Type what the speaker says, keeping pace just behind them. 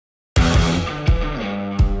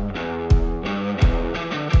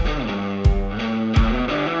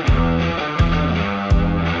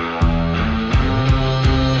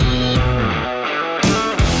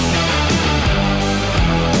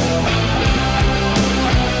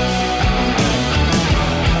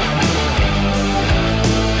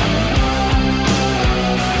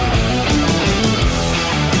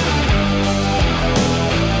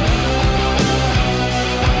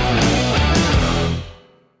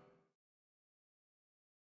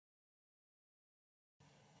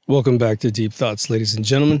Welcome back to Deep Thoughts, ladies and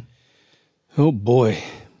gentlemen. Oh boy.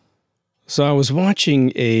 So I was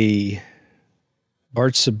watching a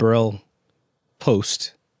Bart Sibrel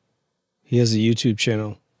post. He has a YouTube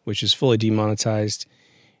channel, which is fully demonetized.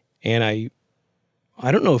 And I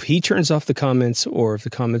don't know if he turns off the comments or if the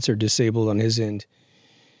comments are disabled on his end.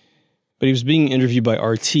 But he was being interviewed by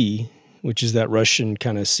RT, which is that Russian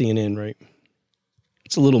kind of CNN, right?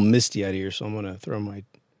 It's a little misty out here, so I'm going to throw my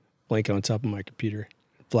blanket on top of my computer.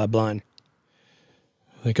 Fly blind.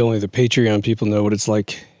 I think only the Patreon people know what it's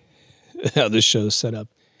like, how this show is set up.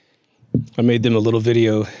 I made them a little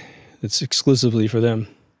video that's exclusively for them.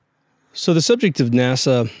 So the subject of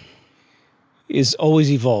NASA is always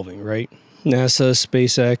evolving, right? NASA,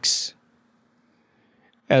 SpaceX.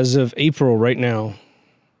 As of April right now,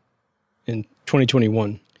 in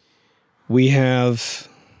 2021, we have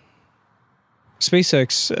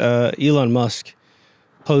SpaceX, Elon Musk,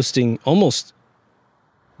 posting almost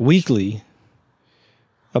weekly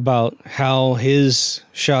about how his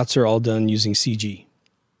shots are all done using CG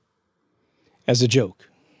as a joke.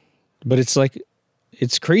 But it's like,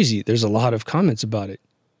 it's crazy. There's a lot of comments about it.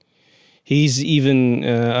 He's even,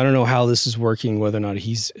 I don't know how this is working, whether or not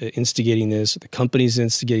he's instigating this, or the company's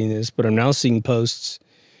instigating this, but I'm now seeing posts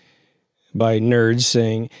by nerds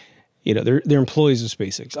saying, you know, they're employees of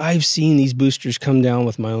SpaceX. I've seen these boosters come down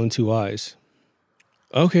with my own two eyes.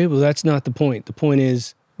 Okay, well, that's not the point. The point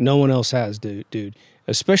is, no one else has, dude.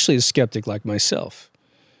 Especially a skeptic like myself.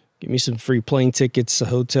 Give me some free plane tickets, a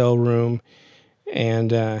hotel room,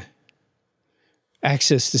 and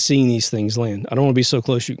access to seeing these things land. I don't want to be so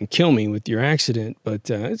close you can kill me with your accident, but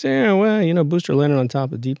yeah, well, you know, booster landed on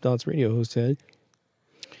top of Deep Thoughts radio host head.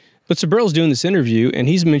 But Sibrel's doing this interview, and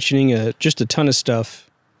he's mentioning just a ton of stuff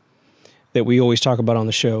that we always talk about on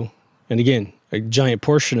the show. And again, a giant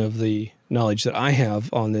portion of the knowledge that I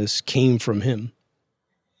have on this came from him.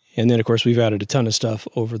 And then, of course, we've added a ton of stuff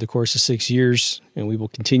over the course of 6 years, and we will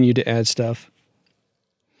continue to add stuff.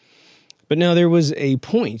 But now there was a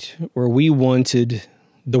point where we wanted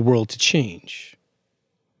the world to change.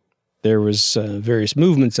 There was various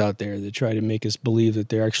movements out there that try to make us believe that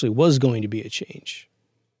there actually was going to be a change.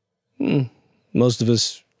 Most of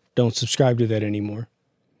us don't subscribe to that anymore.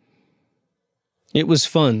 It was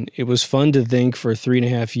fun. It was fun to think for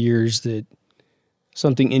 3.5 years that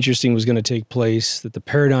something interesting was going to take place, that the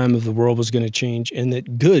paradigm of the world was going to change, and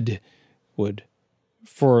that good would,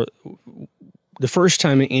 for the first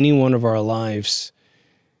time in any one of our lives,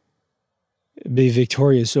 be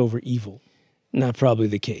victorious over evil. Not probably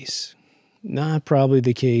the case. Not probably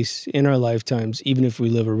the case in our lifetimes, even if we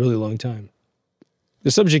live a really long time.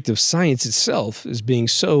 The subject of science itself is being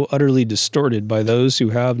so utterly distorted by those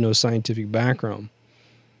who have no scientific background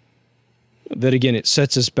that, again, it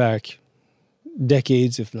sets us back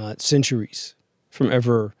decades, if not centuries, from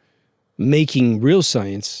ever making real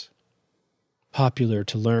science popular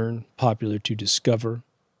to learn, popular to discover.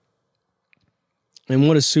 And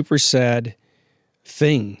what a super sad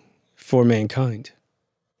thing for mankind.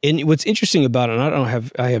 And what's interesting about it,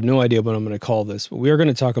 and I have no idea what I'm going to call this, but we are going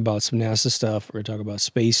to talk about some NASA stuff. We're going to talk about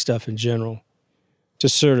space stuff in general to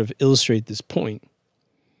sort of illustrate this point.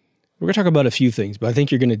 We're going to talk about a few things, but I think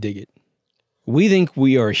you're going to dig it. We think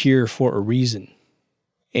we are here for a reason,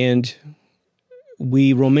 and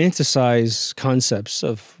we romanticize concepts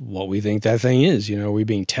of what we think that thing is. You know, are we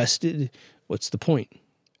being tested? What's the point?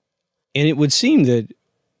 And it would seem that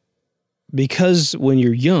because when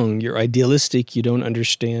you're young, you're idealistic, you don't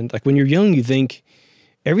understand. Like when you're young, you think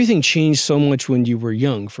everything changed so much when you were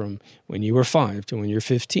young, from when you were 5 to when you're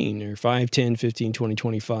 15, or 5, 10, 15, 20,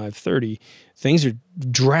 25, 30. Things are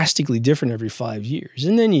drastically different every 5 years.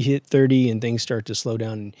 And then you hit 30 and things start to slow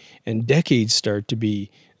down, and decades start to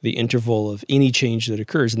be the interval of any change that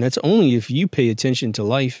occurs. And that's only if you pay attention to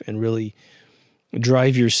life and really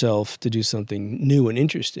drive yourself to do something new and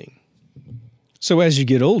interesting. So as you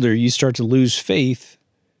get older, you start to lose faith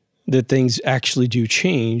that things actually do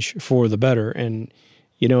change for the better. And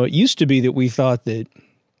you know, it used to be that we thought that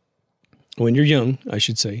when you're young, I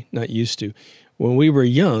should say, not used to, when we were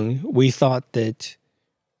young, we thought that,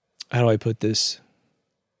 how do I put this?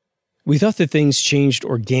 We thought that things changed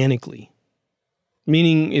organically.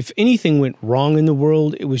 Meaning, if anything went wrong in the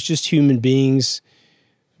world, it was just human beings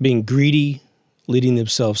being greedy, leading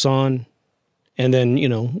themselves on. And then, you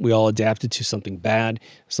know, we all adapted to something bad.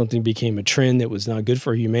 Something became a trend that was not good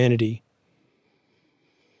for humanity.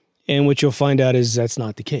 And what you'll find out is that's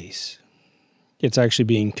not the case. It's actually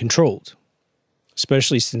being controlled,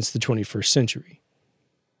 especially since the 21st century.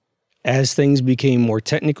 As things became more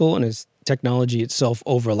technical and as technology itself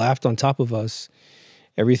overlapped on top of us,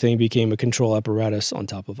 everything became a control apparatus on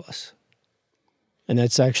top of us. And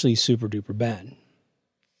that's actually super duper bad.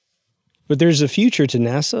 But there's a future to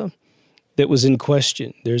NASA that was in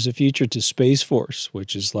question. There's a future to Space Force,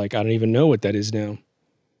 which is like, I don't even know what that is now.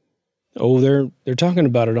 Oh, they're talking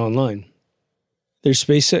about it online. There's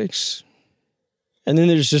SpaceX. And then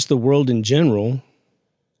there's just the world in general.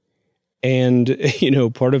 And, you know,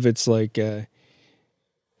 part of it's like,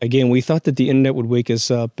 again, we thought that the internet would wake us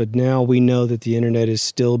up, but now we know that the internet is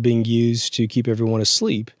still being used to keep everyone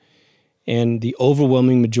asleep. And the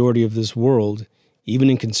overwhelming majority of this world, even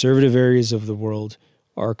in conservative areas of the world,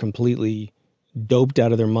 are completely doped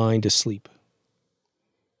out of their mind to sleep.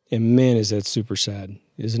 And man, is that super sad,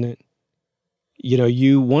 isn't it? You know,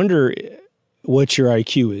 you wonder what your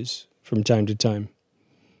IQ is from time to time.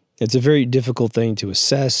 It's a very difficult thing to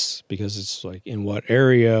assess because it's like in what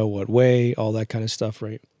area, what way, all that kind of stuff,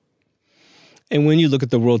 right? And when you look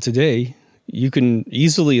at the world today, you can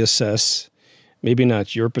easily assess maybe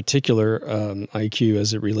not your particular IQ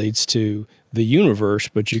as it relates to the universe,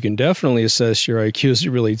 but you can definitely assess your IQ as it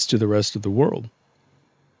relates to the rest of the world.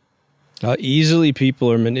 How easily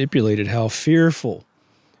people are manipulated, how fearful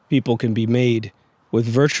people can be made with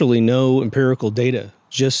virtually no empirical data,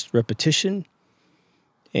 just repetition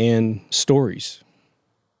and stories.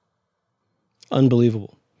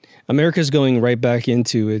 Unbelievable. America's going right back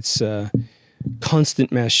into its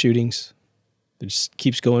constant mass shootings. It just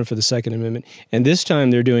keeps going for the Second Amendment. And this time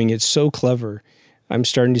they're doing it so clever. I'm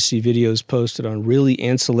starting to see videos posted on really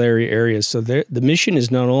ancillary areas. So the mission is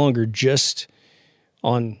no longer just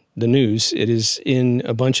on the news. It is in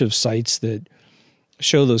a bunch of sites that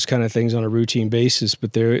show those kind of things on a routine basis,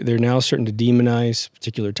 but they're now starting to demonize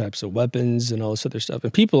particular types of weapons and all this other stuff.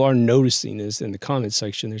 And people are noticing this in the comment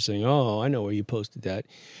section. They're saying, oh, I know where you posted that.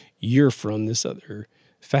 You're from this other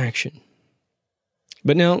faction.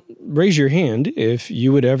 But now, raise your hand if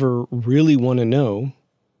you would ever really want to know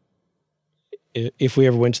if we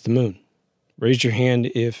ever went to the moon. Raise your hand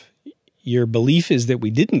if your belief is that we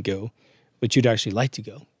didn't go, but you'd actually like to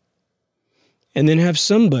go. And then have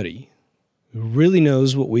somebody who really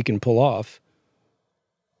knows what we can pull off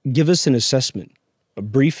give us an assessment, a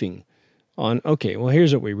briefing on, okay, well,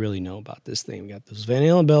 here's what we really know about this thing. We got those Van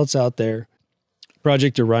Allen belts out there.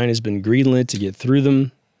 Project Orion has been greenlit to get through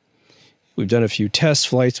them. We've done a few test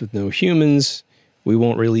flights with no humans. We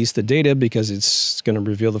won't release the data because it's going to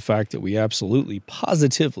reveal the fact that we absolutely,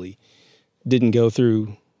 positively didn't go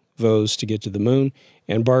through those to get to the moon.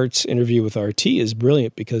 And Bart's interview with RT is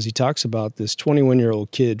brilliant because he talks about this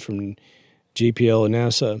 21-year-old kid from JPL and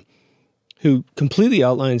NASA who completely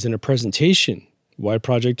outlines in a presentation why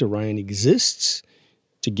Project Orion exists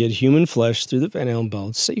to get human flesh through the Van Allen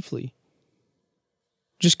belt safely.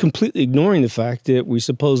 Just completely ignoring the fact that we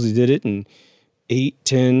supposedly did it in 8,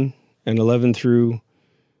 10, and 11 through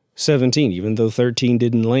 17, even though 13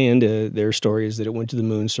 didn't land. Their story is that it went to the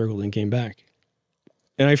moon, circled, and came back.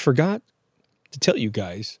 And I forgot to tell you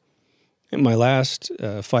guys in my last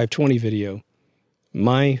 520 video,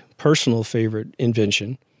 my personal favorite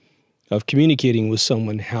invention of communicating with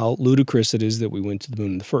someone, how ludicrous it is that we went to the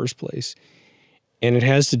moon in the first place. And it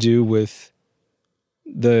has to do with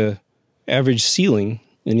the average ceiling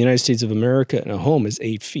in the United States of America in a home is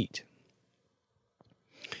 8 feet.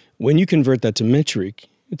 When you convert that to metric,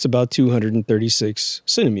 it's about 236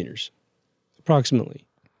 centimeters, approximately.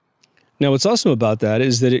 Now, what's awesome about that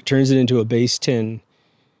is that it turns it into a base 10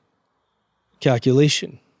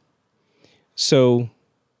 calculation. So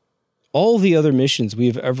all the other missions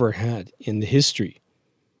we've ever had in the history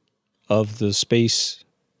of the space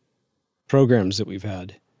programs that we've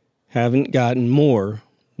had haven't gotten more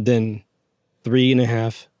than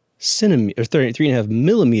 3.5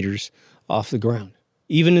 millimeters off the ground.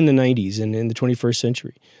 Even in the 90s and in the 21st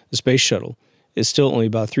century, the space shuttle is still only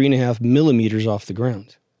about 3.5 millimeters off the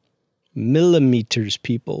ground. Millimeters,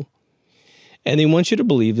 people. And they want you to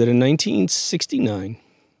believe that in 1969,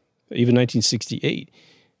 even 1968,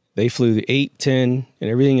 they flew the 8, 10, and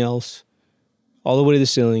everything else all the way to the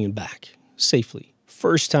ceiling and back safely.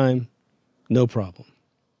 First time, no problem.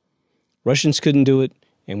 Russians couldn't do it.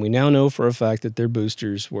 And we now know for a fact that their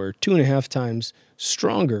boosters were 2.5 times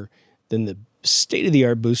stronger than the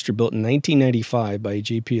state-of-the-art booster built in 1995 by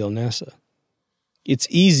JPL NASA. It's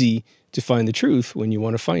easy to find the truth when you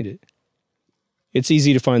want to find it. It's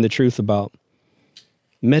easy to find the truth about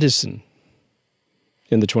medicine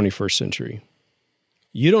in the 21st century.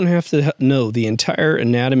 You don't have to know the entire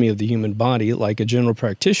anatomy of the human body like a general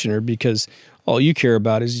practitioner because all you care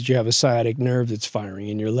about is that you have a sciatic nerve that's firing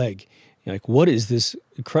in your leg. You're like, what is this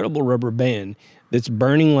incredible rubber band that's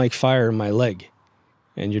burning like fire in my leg?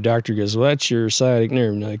 And your doctor goes, well, that's your sciatic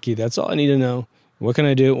nerve. No, okay, that's all I need to know. What can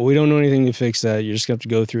I do? Well, we don't know anything to fix that. You're just going to have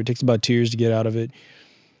to go through. It takes about 2 years to get out of it.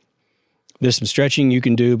 There's some stretching you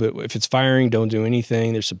can do, but if it's firing, don't do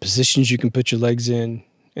anything. There's some positions you can put your legs in.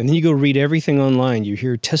 And then you go read everything online. You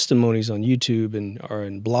hear testimonies on YouTube or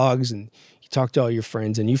in blogs, and you talk to all your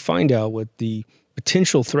friends, and you find out what the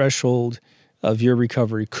potential threshold of your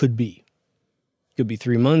recovery could be. Could be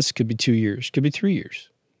 3 months, could be 2 years, could be 3 years.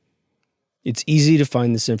 It's easy to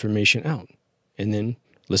find this information out and then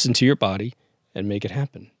listen to your body and make it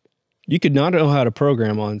happen. You could not know how to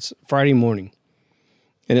program on Friday morning,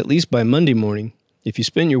 and at least by Monday morning, if you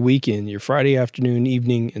spend your weekend, your Friday afternoon,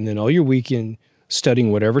 evening, and then all your weekend studying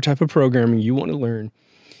whatever type of programming you want to learn,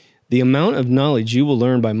 the amount of knowledge you will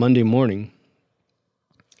learn by Monday morning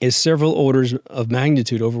is several orders of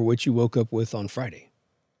magnitude over what you woke up with on Friday.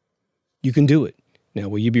 You can do it. Now,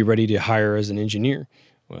 will you be ready to hire as an engineer?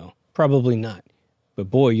 Well, probably not. But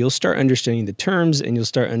boy, you'll start understanding the terms, and you'll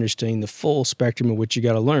start understanding the full spectrum of what you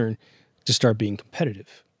got to learn to start being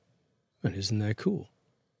competitive. And isn't that cool?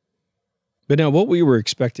 But now what we were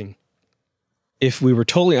expecting, if we were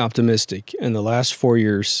totally optimistic in the last 4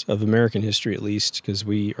 years of American history at least, because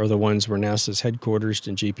we are the ones where NASA's headquartered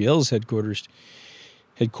and JPL's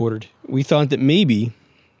headquartered, we thought that maybe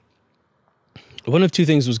one of two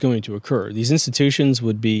things was going to occur. These institutions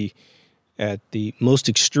would be at the most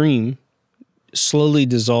extreme, slowly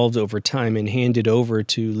dissolved over time and handed over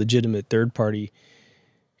to legitimate third-party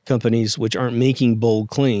companies which aren't making bold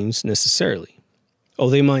claims necessarily. Oh,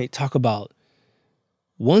 they might talk about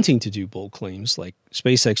wanting to do bold claims, like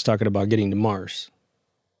SpaceX talking about getting to Mars.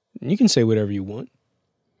 You can say whatever you want.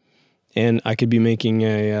 And I could be making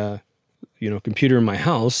a computer in my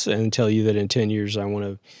house and tell you that in 10 years I want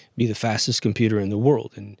to be the fastest computer in the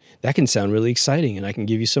world. And that can sound really exciting. And I can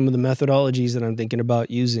give you some of the methodologies that I'm thinking about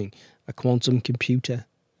using. A quantum computer,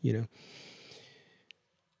 I'm going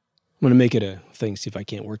to make it a thing, see if I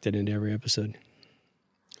can't work that into every episode.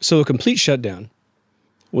 So a complete shutdown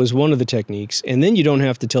was one of the techniques. And then you don't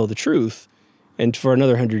have to tell the truth and for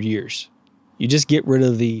another 100 years. You just get rid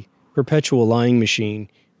of the perpetual lying machine,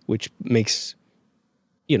 which makes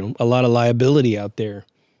a lot of liability out there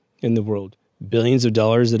in the world. Billions of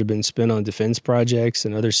dollars that have been spent on defense projects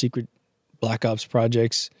and other secret black ops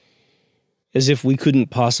projects, as if we couldn't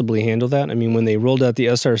possibly handle that. I mean, when they rolled out the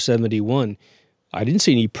SR-71, I didn't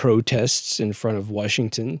see any protests in front of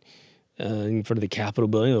Washington, in front of the Capitol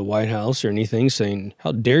building, or the White House, or anything saying,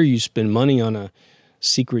 how dare you spend money on a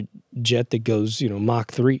secret jet that goes,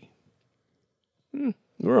 Mach 3. We're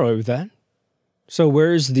all right with that. So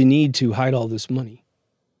where's the need to hide all this money?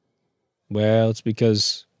 Well, it's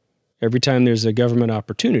because every time there's a government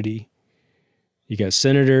opportunity, you got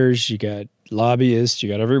senators, you got lobbyists, you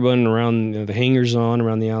got everyone around the hangers-on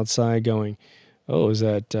around the outside going, oh, is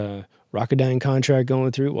that Rocketdyne contract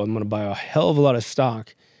going through? Well, I'm going to buy a hell of a lot of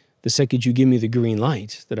stock the second you give me the green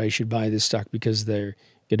light that I should buy this stock because they're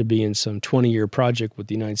going to be in some 20-year project with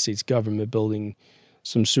the United States government building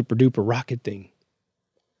some super-duper rocket thing.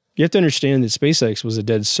 You have to understand that SpaceX was a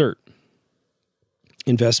dead cert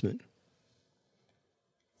investment.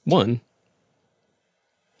 One,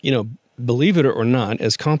 believe it or not,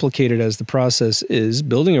 as complicated as the process is,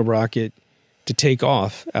 building a rocket to take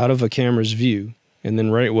off out of a camera's view and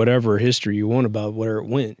then write whatever history you want about where it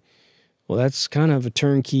went, well, that's kind of a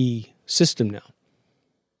turnkey system now.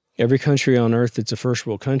 Every country on Earth that's a first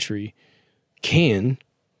world country can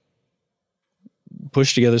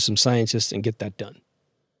push together some scientists and get that done.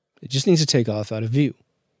 It just needs to take off out of view.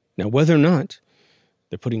 Now, whether or not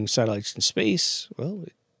they're putting satellites in space, well,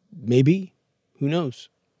 maybe. Who knows?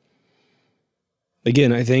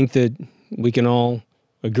 Again, I think that we can all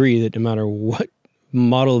agree that no matter what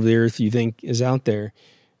model of the Earth you think is out there,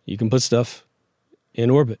 you can put stuff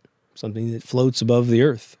in orbit, something that floats above the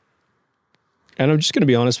Earth. And I'm just going to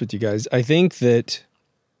be honest with you guys. I think that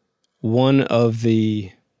one of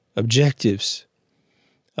the objectives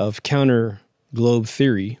of counter-globe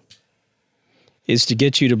theory is to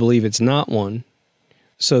get you to believe it's not one,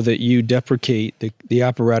 so that you deprecate the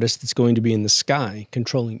apparatus that's going to be in the sky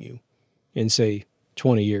controlling you in, say,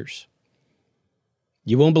 20 years.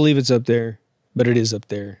 You won't believe it's up there, but it is up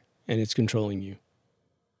there, and it's controlling you.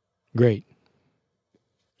 Great.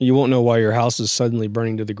 You won't know why your house is suddenly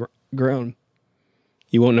burning to the ground.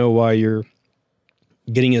 You won't know why you're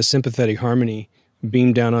getting a sympathetic harmony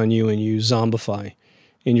beamed down on you and you zombify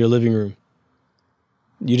in your living room.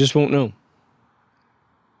 You just won't know.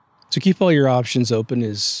 So keep all your options open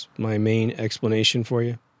is my main explanation for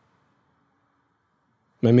you.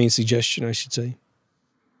 My main suggestion, I should say.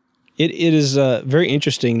 It is very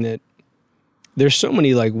interesting that there's so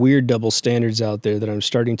many weird double standards out there that I'm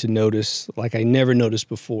starting to notice like I never noticed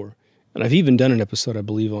before. And I've even done an episode, I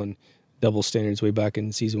believe, on double standards way back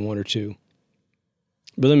in season 1 or 2.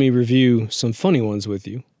 But let me review some funny ones with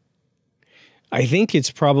you. I think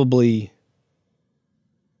it's probably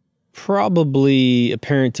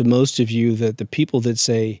apparent to most of you that the people that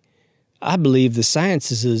say, I believe the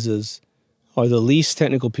sciences are the least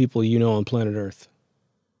technical people you know on planet Earth.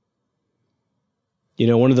 You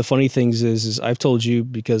know, one of the funny things is I've told you,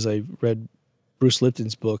 because I read Bruce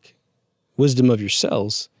Lipton's book, Wisdom of Your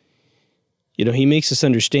Cells, you know, he makes us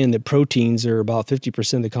understand that proteins are about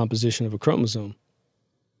 50% of the composition of a chromosome.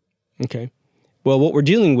 Okay. Well, what we're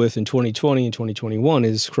dealing with in 2020 and 2021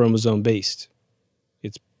 is chromosome-based.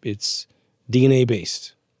 It's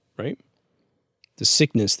DNA-based, right? The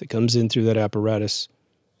sickness that comes in through that apparatus.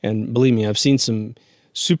 And believe me, I've seen some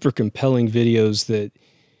super compelling videos that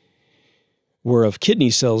were of kidney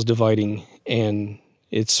cells dividing, and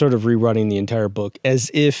it's sort of rewriting the entire book as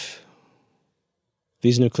if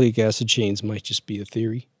these nucleic acid chains might just be a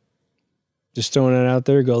theory. Just throwing it out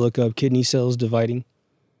there, go look up kidney cells dividing.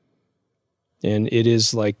 And it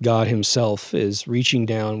is like God himself is reaching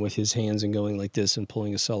down with his hands and going like this and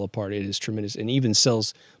pulling a cell apart. It is tremendous. And even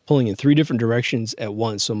cells pulling in 3 different directions at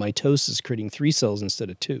once. So mitosis is creating 3 cells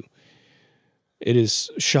instead of 2. It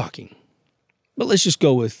is shocking. But let's just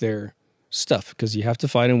go with their stuff, because you have to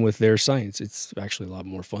fight them with their science. It's actually a lot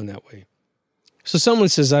more fun that way. So someone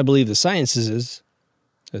says, I believe the sciences is,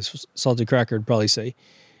 as Salty Cracker would probably say,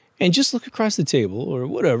 and just look across the table or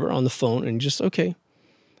whatever on the phone and just, okay,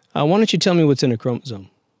 why don't you tell me what's in a chromosome?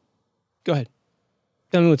 Go ahead.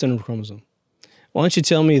 Tell me what's in a chromosome. Why don't you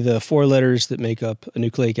tell me the 4 letters that make up a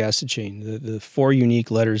nucleic acid chain, the 4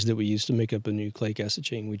 unique letters that we use to make up a nucleic acid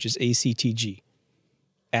chain, which is ACTG,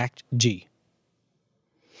 ACT-G.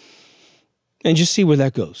 And just see where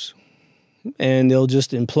that goes. And they'll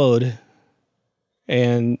just implode.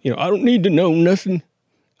 And, you know, I don't need to know nothing.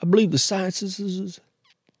 I believe the sciences is...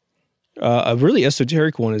 a really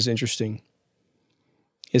esoteric one is interesting.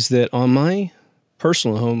 Is that on my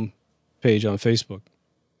personal home page on Facebook,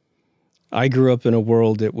 I grew up in a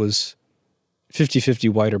world that was 50-50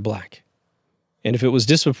 white or black. And if it was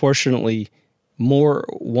disproportionately more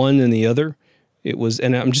one than the other, it was,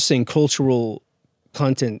 and I'm just saying cultural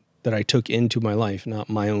content that I took into my life, not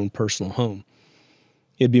my own personal home,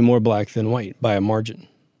 it'd be more black than white by a margin.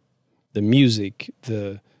 The music,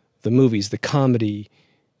 the movies, the comedy,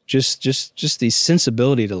 just the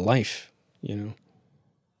sensibility to life, you know.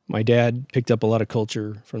 My dad picked up a lot of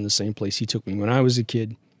culture from the same place he took me when I was a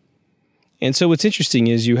kid. And so what's interesting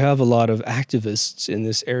is you have a lot of activists in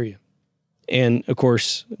this area. And, of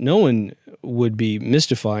course, no one would be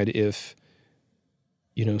mystified if,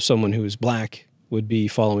 you know, someone who is black would be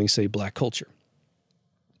following, say, black culture.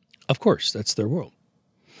 Of course, that's their world.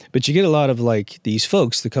 But you get a lot of, like, these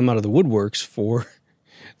folks that come out of the woodworks for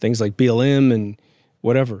things like BLM and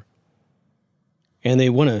whatever. And they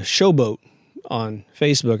want to showboat on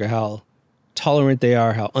Facebook of how tolerant they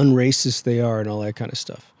are, how unracist they are, and all that kind of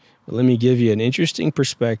stuff. But let me give you an interesting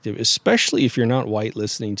perspective, especially if you're not white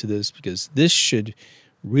listening to this, because this should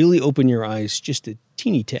really open your eyes just a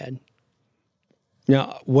teeny tad.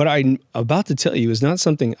 Now, what I'm about to tell you is not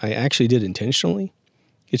something I actually did intentionally.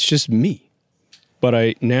 It's just me. But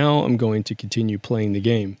I'm going to continue playing the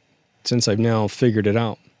game since I've now figured it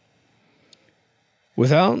out.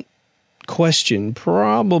 Without question,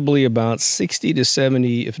 probably about 60 to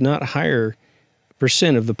 70, if not higher, %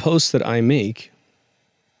 of the posts that I make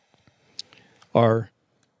are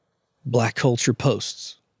black culture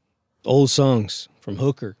posts. Old songs from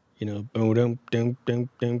Hooker, you know,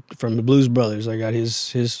 from the Blues Brothers. I got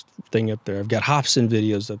his thing up there. I've got Hobson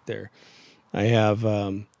videos up there. I have,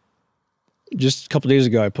 just a couple days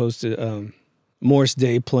ago, I posted Morris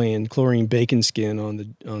Day playing Chlorine Bacon Skin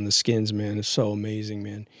on the skins, man. It's so amazing,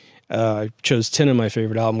 man. I chose 10 of my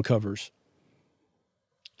favorite album covers.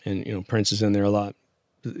 And, you know, Prince is in there a lot.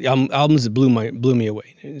 Albums that blew me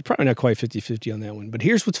away. It's probably not quite 50-50 on that one. But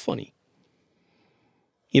here's what's funny.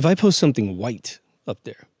 If I post something white up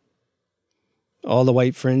there, all the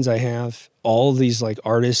white friends I have, all these like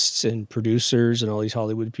artists and producers and all these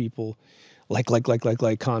Hollywood people like,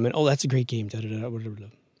 comment, oh, that's a great game, da-da-da, whatever.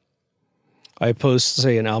 I post,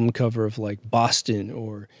 say, an album cover of like Boston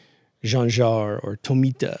or Jean Jarre or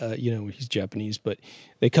Tomita, you know, he's Japanese, but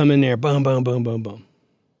they come in there, boom, boom, boom, boom, boom.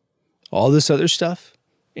 All this other stuff,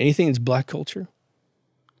 anything that's black culture,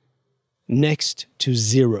 next to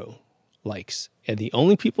 0 likes. And the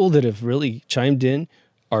only people that have really chimed in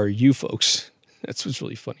are you folks. That's what's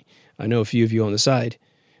really funny. I know a few of you on the side.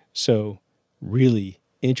 So really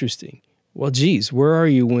interesting. Well, geez, where are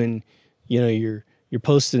you when, you know, you're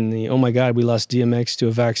posting the, oh my God, we lost DMX to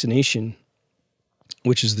a vaccination.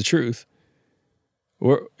 which is the truth.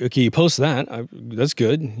 Or, okay, you post that. That's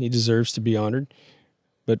good. He deserves to be honored.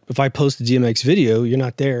 But if I post a DMX video, you're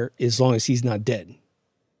not there as long as he's not dead.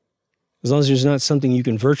 As long as there's not something you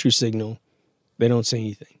can virtue signal, they don't say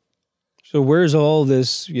anything. So where's all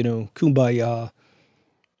this, kumbaya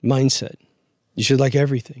mindset? You should like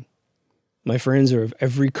everything. My friends are of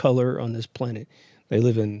every color on this planet. They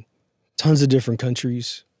live in tons of different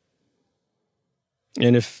countries.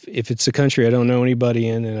 And if it's a country I don't know anybody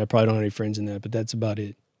in, and I probably don't have any friends in that, but that's about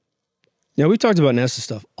it. Now, we've talked about NASA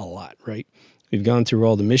stuff a lot, right? We've gone through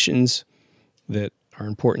all the missions that are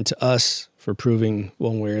important to us for proving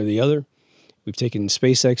one way or the other. We've taken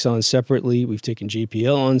SpaceX on separately. We've taken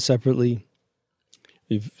JPL on separately.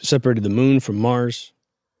 We've separated the moon from Mars.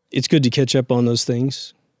 It's good to catch up on those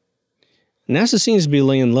things. NASA seems to be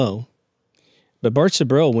laying low, but Bart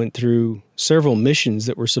Sibrel went through several missions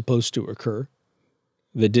that were supposed to occur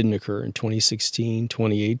that didn't occur in 2016,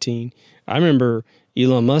 2018. I remember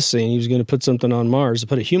Elon Musk saying he was going to put something on Mars, to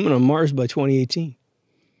put a human on Mars by 2018.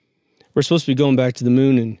 We're supposed to be going back to the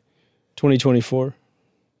moon in 2024.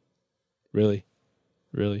 Really?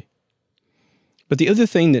 Really? But the other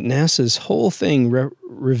thing that NASA's whole thing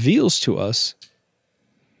reveals to us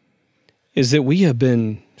is that we have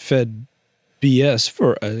been fed BS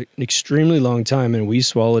for an extremely long time, and we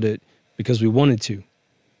swallowed it because we wanted to.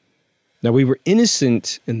 Now, we were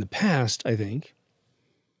innocent in the past, I think.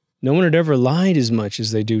 No one had ever lied as much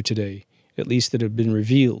as they do today, at least that had been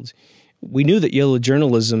revealed. We knew that yellow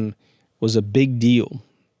journalism was a big deal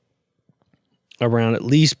around at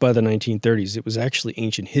least by the 1930s. It was actually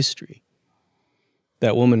ancient history.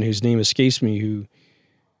 That woman whose name escapes me who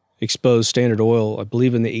exposed Standard Oil, I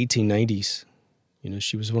believe in the 1890s.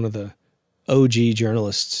 She was one of the OG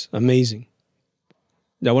journalists. Amazing.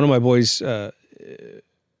 Now, one of my boys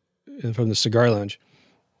from the Cigar Lounge,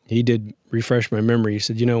 he did refresh my memory. He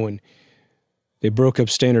said, when they broke up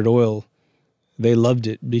Standard Oil, they loved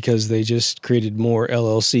it because they just created more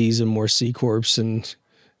LLCs and more C Corps and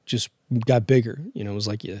just got bigger. It was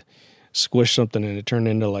like you squished something and it turned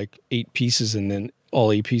into like 8 pieces, and then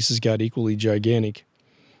all 8 pieces got equally gigantic.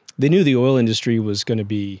 They knew the oil industry was going to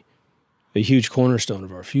be a huge cornerstone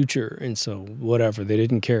of our future, and so whatever, they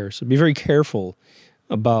didn't care. So be very careful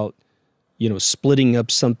about splitting up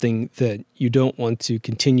something that you don't want to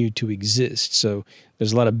continue to exist. So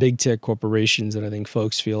there's a lot of big tech corporations that I think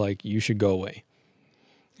folks feel like you should go away.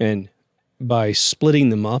 And by splitting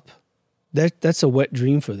them up, that's a wet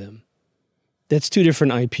dream for them. That's 2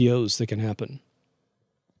 different IPOs that can happen.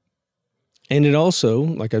 And it also,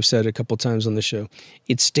 like I've said a couple times on the show,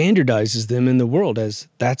 it standardizes them in the world as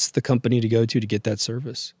that's the company to go to get that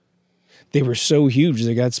service. They were so huge,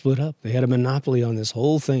 they got split up. They had a monopoly on this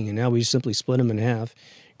whole thing, and now we simply split them in half,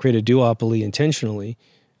 create a duopoly intentionally,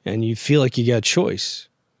 and you feel like you got choice.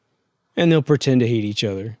 And they'll pretend to hate each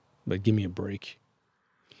other, but give me a break.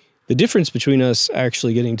 The difference between us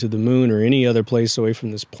actually getting to the moon or any other place away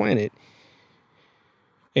from this planet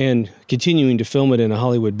and continuing to film it in a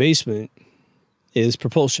Hollywood basement is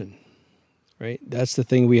propulsion, right? That's the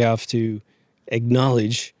thing we have to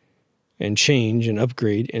acknowledge and change and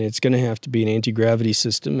upgrade, and it's going to have to be an anti-gravity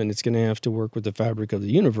system, and it's going to have to work with the fabric of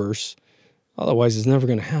the universe. Otherwise, it's never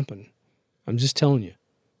going to happen. I'm just telling you.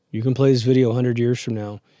 You can play this video 100 years from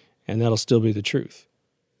now, and that'll still be the truth.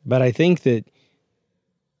 But I think that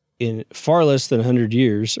in far less than 100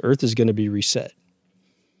 years, Earth is going to be reset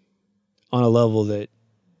on a level that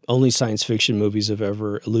only science fiction movies have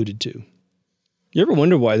ever alluded to. You ever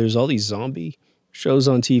wonder why there's all these zombie shows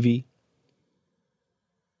on TV?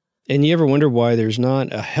 And you ever wonder why there's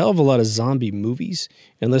not a hell of a lot of zombie movies,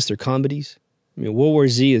 unless they're comedies? I mean, World War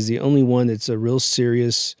Z is the only one that's a real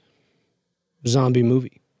serious zombie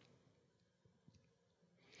movie.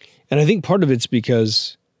 And I think part of it's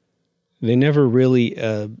because they never really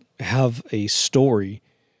have a story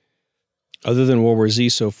other than World War Z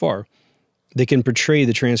so far that can portray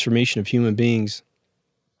the transformation of human beings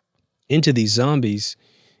into these zombies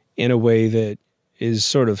in a way that is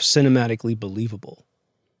sort of cinematically believable.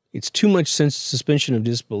 It's too much suspension of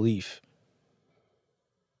disbelief.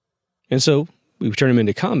 And so we turn them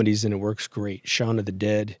into comedies and it works great. Shaun of the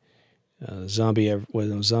Dead, Zombieland,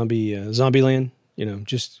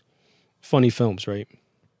 just funny films, right?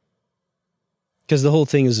 Because the whole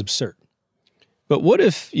thing is absurd. But what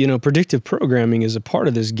if, predictive programming is a part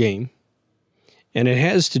of this game and it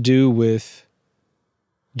has to do with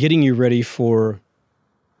getting you ready for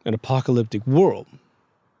an apocalyptic world?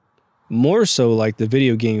 More so like the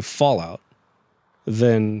video game Fallout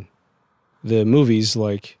than the movies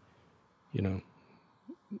like, what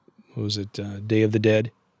was it, Day of the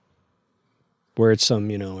Dead, where it's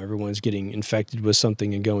everyone's getting infected with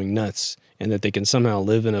something and going nuts, and that they can somehow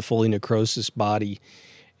live in a fully necrosis body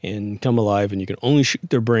and come alive, and you can only shoot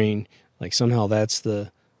their brain. Like somehow that's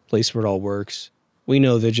the place where it all works. We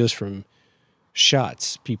know that just from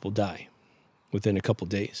shots, people die within a couple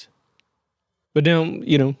days. But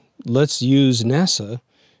now, let's use NASA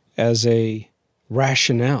as a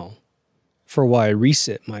rationale for why a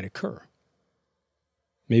reset might occur.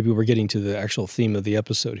 Maybe we're getting to the actual theme of the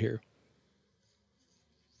episode here.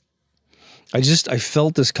 I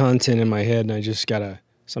felt this content in my head, and I just got to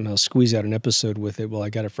somehow squeeze out an episode with it while I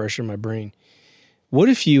got it fresh in my brain. What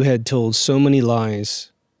if you had told so many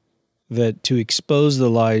lies that to expose the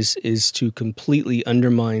lies is to completely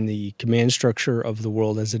undermine the command structure of the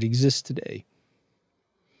world as it exists today?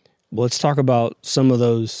 Well, let's talk about some of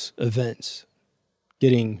those events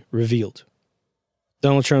getting revealed.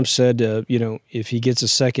 Donald Trump said, if he gets a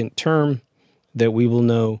second term, that we will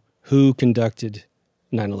know who conducted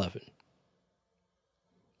 9/11.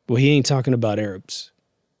 Well, he ain't talking about Arabs.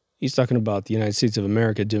 He's talking about the United States of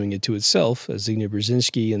America doing it to itself, as Zbigniew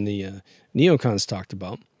Brzezinski and the neocons talked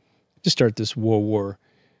about, to start this world war,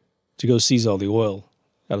 to go seize all the oil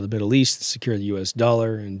out of the Middle East, secure the U.S.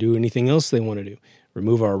 dollar, and do anything else they want to do,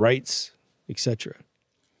 remove our rights, etc.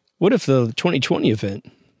 What if the 2020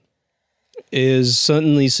 event is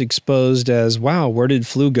suddenly exposed as, wow, where did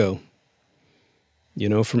flu go?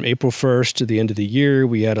 From April 1st to the end of the year,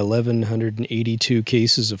 we had 1,182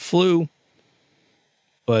 cases of flu.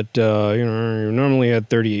 But, normally had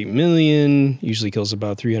 38 million, usually kills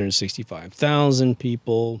about 365,000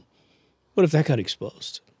 people. What if that got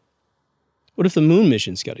exposed? What if the moon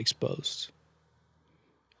missions got exposed?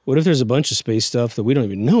 What if there's a bunch of space stuff that we don't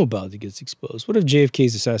even know about that gets exposed? What if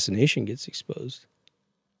JFK's assassination gets exposed?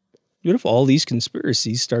 What if all these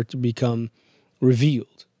conspiracies start to become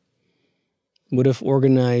revealed? What if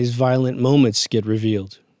organized violent moments get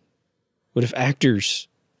revealed? What if actors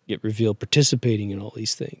get revealed participating in all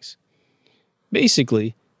these things?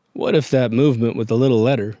 Basically, what if that movement with the little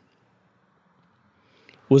letter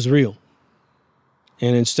was real?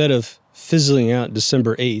 And instead of fizzling out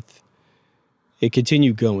December 8th, it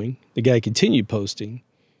continued going. The guy continued posting.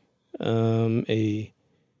 A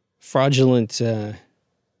fraudulent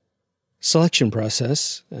selection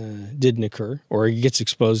process didn't occur, or it gets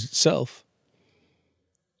exposed itself.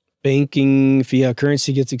 Banking, fiat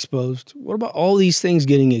currency gets exposed. What about all these things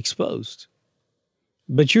getting exposed?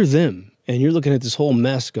 But you're them, and you're looking at this whole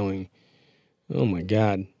mess going, oh my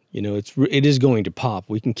God, it is going to pop.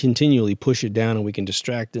 We can continually push it down, and we can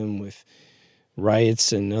distract them with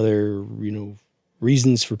riots and other,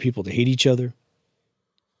 reasons for people to hate each other.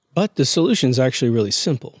 But the solution is actually really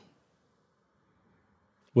simple.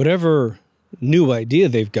 Whatever new idea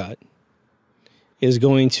they've got is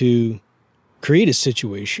going to create a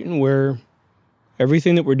situation where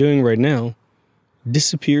everything that we're doing right now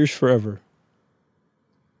disappears forever.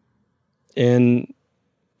 And,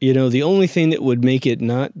 the only thing that would make it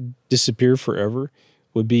not disappear forever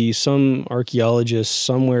would be some archaeologist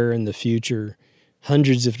somewhere in the future,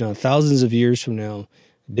 hundreds if not thousands of years from now,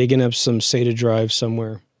 digging up some SATA drive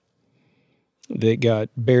somewhere that got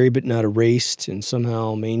buried but not erased and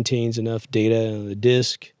somehow maintains enough data on the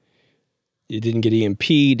disk. It didn't get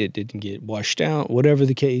EMP'd, it didn't get washed out, whatever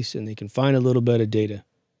the case, and they can find a little bit of data.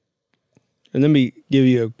 And let me give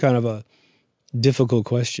you a kind of a difficult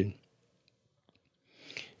question.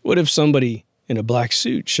 What if somebody in a black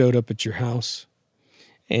suit showed up at your house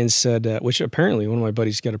and said, which apparently one of my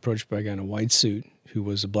buddies got approached by a guy in a white suit who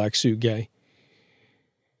was a black suit guy.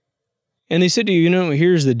 And they said to you,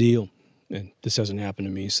 here's the deal. And this hasn't happened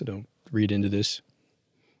to me, so don't read into this.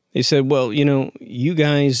 They said, well, you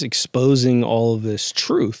guys exposing all of this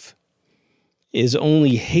truth is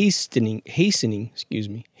only hastening,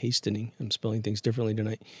 I'm spelling things differently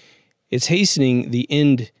tonight. It's hastening the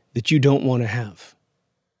end that you don't want to have.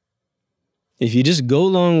 If you just go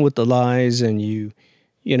along with the lies and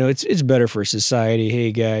it's better for society.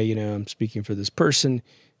 Hey, guy, I'm speaking for this person.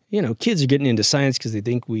 Kids are getting into science because they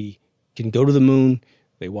think we can go to the moon.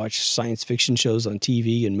 They watch science fiction shows on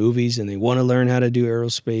TV and movies, and they want to learn how to do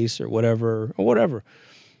aerospace or whatever.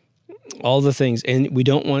 All the things. And we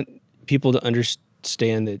don't want people to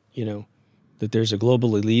understand that, that there's a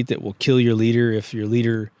global elite that will kill your leader if your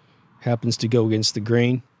leader happens to go against the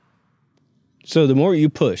grain. So the more you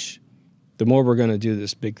push, the more we're going to do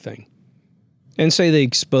this big thing. And say they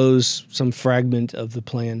expose some fragment of the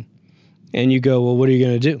plan, and you go, well, what are you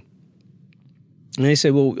going to do? And they say,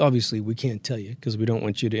 well, obviously we can't tell you because we don't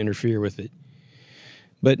want you to interfere with it.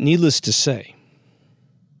 But needless to say,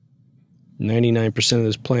 99% of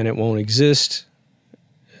this planet won't exist.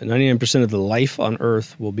 99% of the life on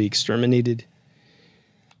Earth will be exterminated.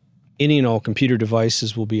 Any and all computer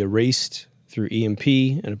devices will be erased through EMP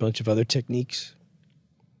and a bunch of other techniques.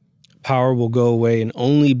 Power will go away and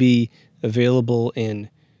only be available in,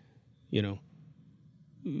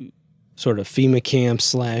 sort of FEMA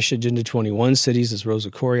camps / Agenda 21 cities, as Rosa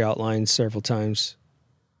Corey outlined several times.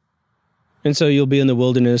 And so you'll be in the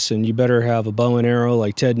wilderness, and you better have a bow and arrow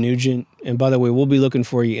like Ted Nugent. And by the way, we'll be looking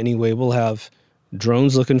for you anyway. We'll have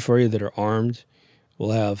drones looking for you that are armed.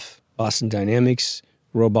 We'll have Boston Dynamics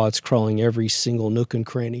robots crawling every single nook and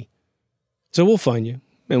cranny. So we'll find you,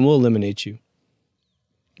 and we'll eliminate you.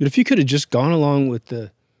 But if you could have just gone along with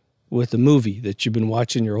the movie that you've been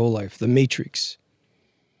watching your whole life, The Matrix,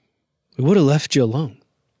 it would have left you alone.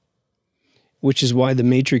 Which is why the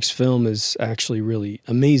Matrix film is actually really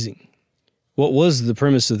amazing. What was the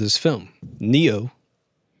premise of this film? Neo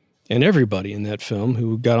and everybody in that film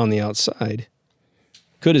who got on the outside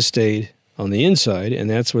could have stayed on the inside, and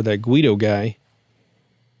that's where that Guido guy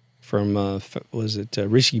from,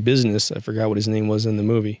 Risky Business, I forgot what his name was in the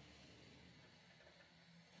movie.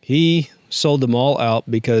 He sold them all out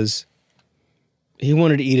because he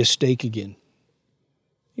wanted to eat a steak again.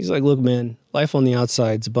 He's like, look, man, life on the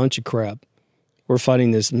outside's a bunch of crap. We're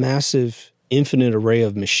fighting this massive, infinite array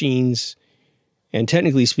of machines. And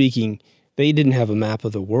technically speaking, they didn't have a map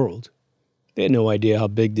of the world. They had no idea how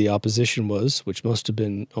big the opposition was, which must have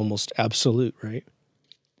been almost absolute, right?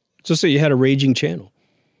 So say you had a raging channel.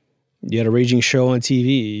 You had a raging show on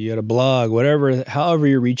TV. You had a blog, whatever, however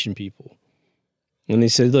you're reaching people. And they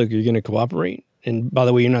said, look, you're going to cooperate. And by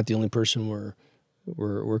the way, you're not the only person.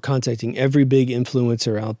 We're contacting every big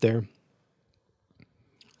influencer out there.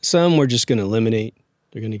 Some we're just going to eliminate.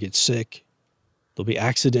 They're going to get sick. They'll be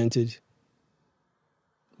accidented.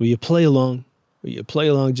 Will you play along? Will you play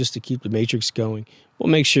along just to keep the Matrix going? We'll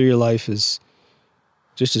make sure your life is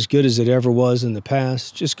just as good as it ever was in the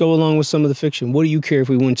past. Just go along with some of the fiction. What do you care if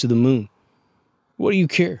we went to the moon? What do you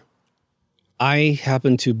care? I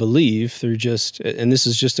happen to believe through and this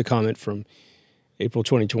is just a comment from April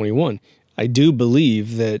 2021, I do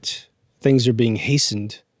believe that things are being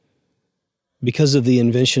hastened because of the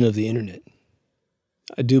invention of the internet.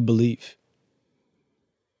 I do believe.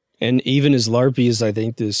 And even as LARPy as I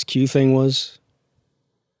think this Q thing was,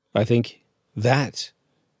 I think that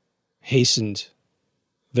hastened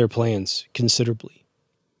their plans considerably.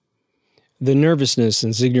 The nervousness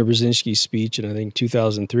in Zygmunt Brzezinski's speech in, I think,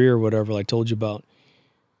 2003 or whatever I told you about,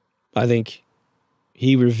 I think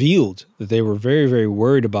he revealed that they were very, very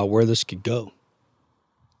worried about where this could go.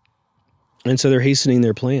 And so they're hastening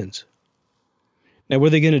their plans. Now, were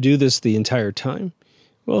they going to do this the entire time?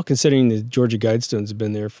 Well, considering the Georgia Guidestones have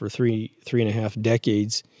been there for three and a half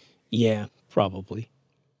decades, yeah, probably.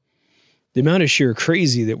 The amount of sheer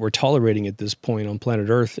crazy that we're tolerating at this point on planet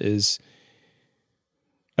Earth is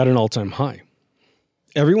at an all-time high.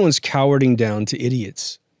 Everyone's cowarding down to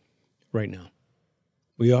idiots right now.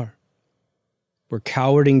 We are. We're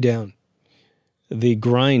cowarding down. The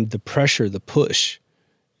grind, the pressure, the push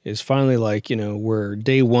is finally like, where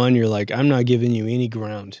day one, you're like, I'm not giving you any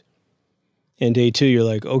ground. And day two, you're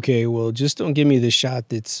like, okay, well, just don't give me the shot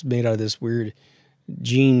that's made out of this weird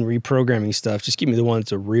gene reprogramming stuff. Just give me the one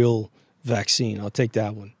that's a real vaccine. I'll take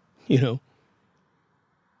that one.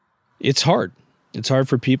 It's hard. It's hard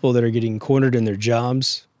for people that are getting cornered in their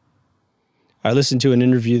jobs. I listened to an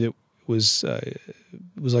interview that was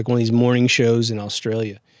like one of these morning shows in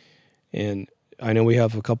Australia. And I know we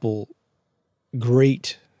have a couple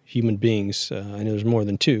great human beings. I know there's more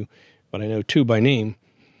than two, but I know two by name.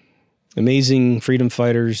 Amazing freedom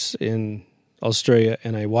fighters in Australia.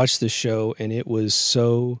 And I watched this show, and it was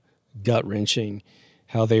so gut-wrenching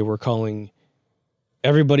how they were calling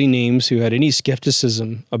everybody names who had any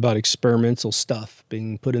skepticism about experimental stuff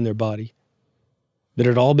being put in their body, that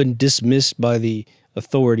had all been dismissed by the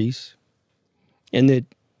authorities, and that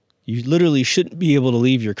you literally shouldn't be able to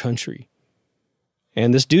leave your country.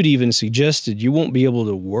 And this dude even suggested you won't be able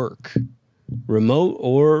to work, remote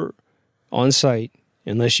or on-site,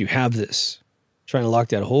 unless you have this, trying to lock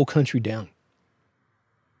that whole country down.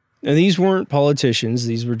 And these weren't politicians.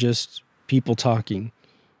 These were just people talking.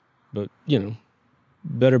 But,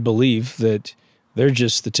 better believe that they're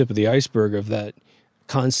just the tip of the iceberg of that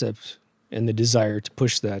concept and the desire to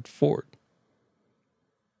push that forward.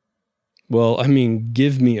 Well,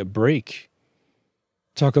 give me a break.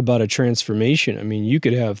 Talk about a transformation. You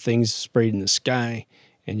could have things sprayed in the sky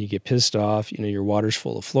and you get pissed off. Your water's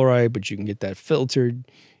full of fluoride, but you can get that filtered.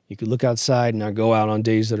 You could look outside and not go out on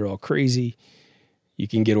days that are all crazy. You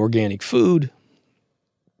can get organic food.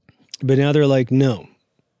 But now they're like, no.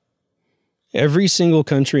 Every single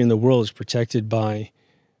country in the world is protected by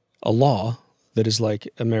a law that is like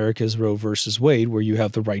America's Roe versus Wade, where you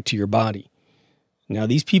have the right to your body. Now,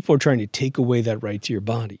 these people are trying to take away that right to your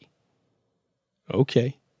body.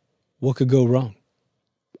 Okay, what could go wrong?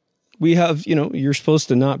 We have, you're supposed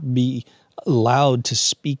to not be allowed to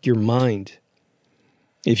speak your mind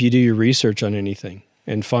if you do your research on anything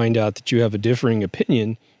and find out that you have a differing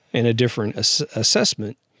opinion and a different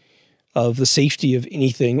assessment of the safety of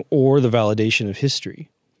anything or the validation of history.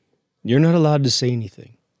 You're not allowed to say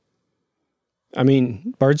anything. I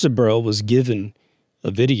mean, Bart Zabrell was given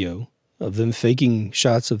a video of them faking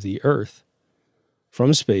shots of the Earth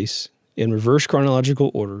from space in reverse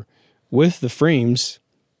chronological order with the frames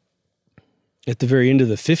at the very end of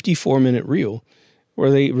the 54-minute reel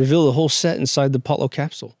where they reveal the whole set inside the Apollo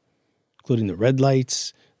capsule, including the red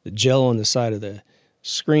lights, the gel on the side of the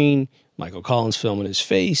screen, Michael Collins filming his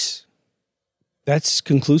face. That's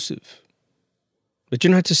conclusive. But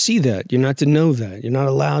you're not to see that. You're not to know that. You're not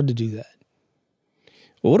allowed to do that.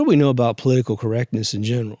 Well, what do we know about political correctness in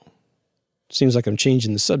general? It seems like I'm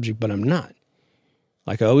changing the subject, but I'm not.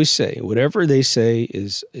 Like I always say, whatever they say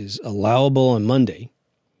is allowable on Monday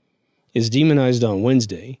is demonized on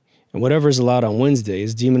Wednesday, and whatever is allowed on Wednesday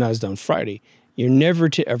is demonized on Friday. You're never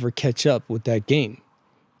to ever catch up with that game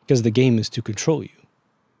because the game is to control you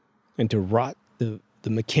and to rot the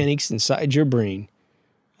mechanics inside your brain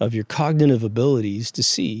of your cognitive abilities to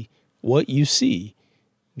see what you see,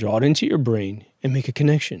 draw it into your brain, and make a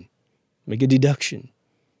connection, make a deduction,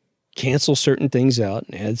 cancel certain things out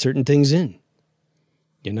and add certain things in.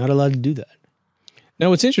 You're not allowed to do that. Now,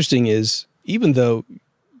 what's interesting is, even though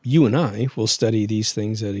you and I will study these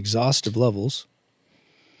things at exhaustive levels,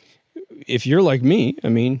 if you're like me, I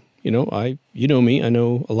mean, you know me, I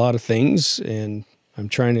know a lot of things, and I'm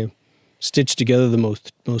trying to stitch together the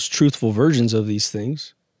most truthful versions of these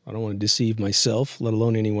things. I don't want to deceive myself, let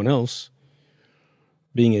alone anyone else.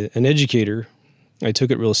 Being an educator, I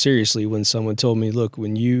took it real seriously when someone told me, look,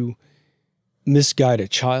 when you misguide a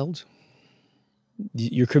child,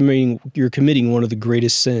 you're committing one of the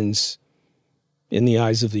greatest sins in the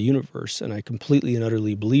eyes of the universe. And I completely and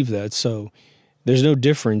utterly believe that. So there's no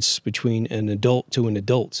difference between an adult to an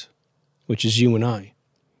adult, which is you and I.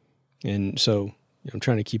 And so I'm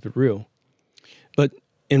trying to keep it real. But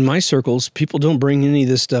in my circles, people don't bring any of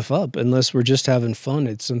this stuff up unless we're just having fun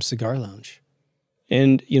at some cigar lounge.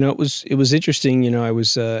 And, it was interesting. I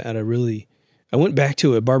was I went back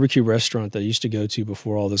to a barbecue restaurant that I used to go to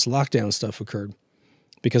before all this lockdown stuff occurred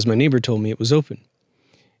because my neighbor told me it was open.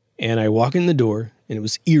 And I walk in the door and it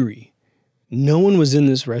was eerie. No one was in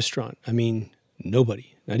this restaurant. I mean,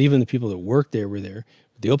 nobody, not even the people that worked there were there.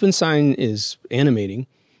 The open sign is animating.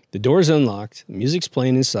 The door's unlocked. The music's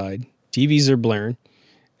playing inside. TVs are blaring.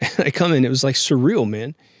 And I come in. It was like surreal,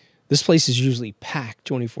 man. This place is usually packed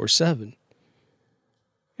 24/7.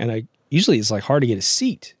 And usually it's like hard to get a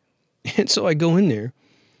seat. And so I go in there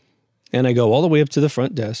and I go all the way up to the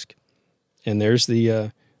front desk. And there's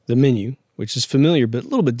the menu, which is familiar, but a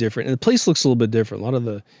little bit different. And the place looks a little bit different. A lot of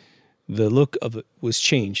the look of it was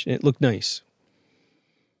changed and it looked nice.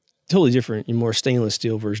 Totally different, a more stainless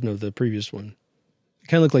steel version of the previous one. It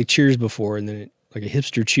kind of looked like Cheers before, and then it like a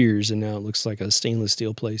hipster Cheers, and now it looks like a stainless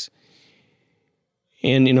steel place.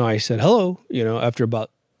 And, I said, hello, after about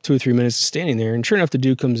 2 or 3 minutes of standing there, and sure enough, the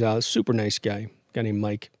dude comes out, super nice guy named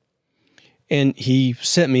Mike. And he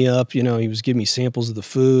set me up, he was giving me samples of the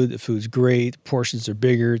food. The food's great. The portions are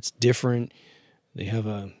bigger. It's different. They have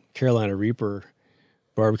a Carolina Reaper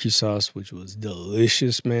barbecue sauce, which was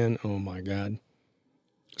delicious, man. Oh my God.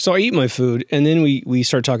 So I eat my food, and then we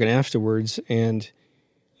start talking afterwards, and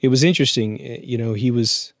it was interesting. He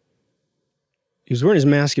was wearing his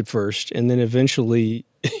mask at first, and then eventually,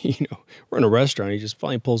 we're in a restaurant. He just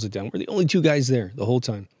finally pulls it down. We're the only two guys there the whole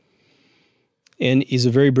time. And he's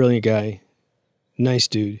a very brilliant guy. Nice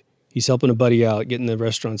dude. He's helping a buddy out, getting the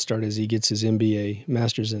restaurant started as he gets his MBA,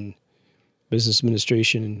 Master's in Business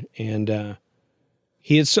Administration. And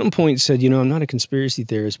he at some point said, I'm not a conspiracy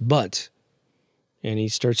theorist, but... And he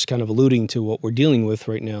starts kind of alluding to what we're dealing with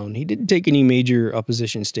right now. And he didn't take any major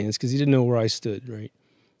opposition stance because he didn't know where I stood, right?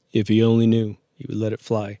 If he only knew, he would let it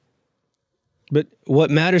fly. But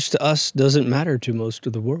what matters to us doesn't matter to most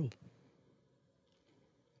of the world.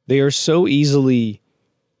 They are so easily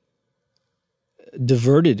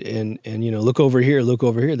diverted and look over here, look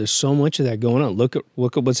over here. There's so much of that going on. Look at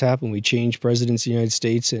what's happened. We changed presidents in the United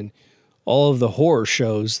States, and all of the horror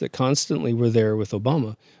shows that constantly were there with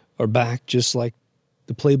Obama are back, just like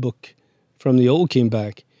the playbook from the old came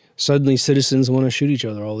back. Suddenly citizens want to shoot each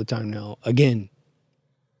other all the time now, again.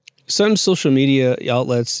 Some social media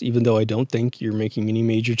outlets, even though I don't think you're making any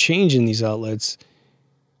major change in these outlets,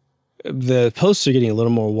 the posts are getting a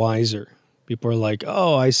little more wiser People are like,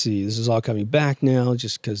 oh, I see. This is all coming back now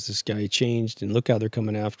just because this guy changed. And look how they're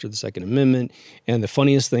coming after the Second Amendment. And the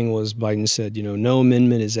funniest thing was Biden said, no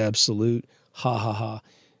amendment is absolute. Ha, ha, ha.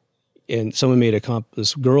 And someone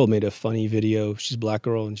this girl made a funny video. She's a black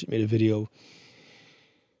girl, and she made a video.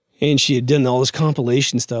 And she had done all this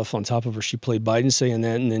compilation stuff on top of her. She played Biden saying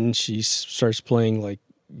that, and then she starts playing like,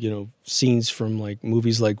 scenes from like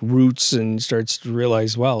movies like Roots, and starts to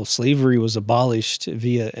realize, wow, slavery was abolished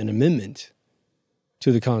via an amendment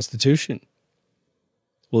to the Constitution.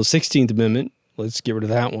 Well, the 16th Amendment, let's get rid of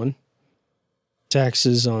that one.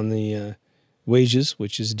 Taxes on the wages,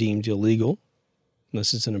 which is deemed illegal,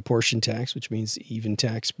 unless it's an apportioned tax, which means even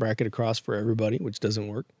tax bracket across for everybody, which doesn't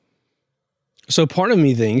work. So part of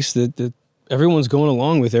me thinks that everyone's going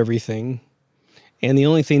along with everything, and the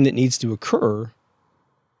only thing that needs to occur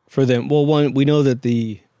for them, well, one, we know that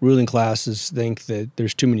the ruling classes think that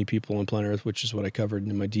there's too many people on planet Earth, which is what I covered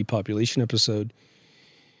in my depopulation episode,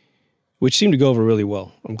 which seemed to go over really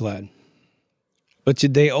well. I'm glad. But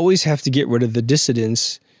they always have to get rid of the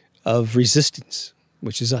dissidents of resistance,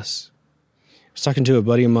 which is us. I was talking to a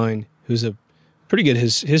buddy of mine who's a pretty good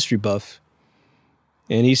history buff,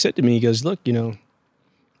 and he said to me, he goes, look,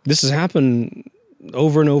 this has happened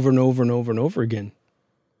over and over and over and over and over again.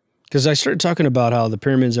 Because I started talking about how the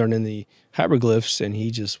pyramids aren't in the hieroglyphs, and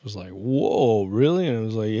he just was like, whoa, really? And I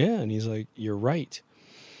was like, yeah. And he's like, you're right.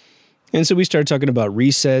 And so we started talking about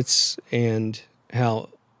resets and how,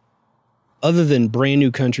 other than brand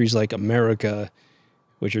new countries like America,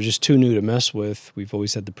 which are just too new to mess with, we've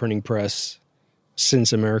always had the printing press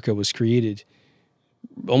since America was created.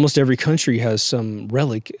 Almost every country has some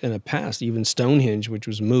relic in a past, even Stonehenge, which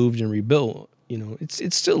was moved and rebuilt.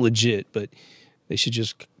 It's still legit, but they should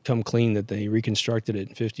just come clean that they reconstructed it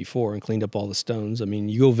in 54 and cleaned up all the stones. I mean,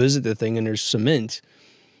 you go visit the thing and there's cement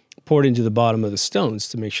poured into the bottom of the stones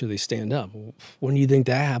to make sure they stand up. When do you think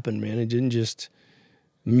that happened, man? It didn't just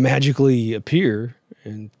magically appear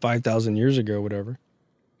in 5,000 years ago or whatever.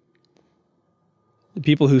 The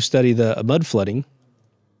people who study the mud flooding,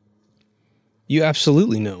 you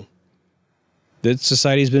absolutely know that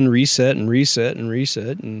society's been reset and reset and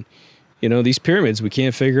reset. And, these pyramids, we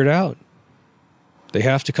can't figure it out. They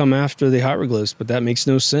have to come after the hieroglyphs, but that makes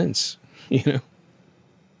no sense.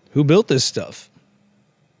 Who built this stuff?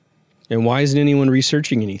 And why isn't anyone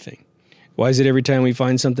researching anything? Why is it every time we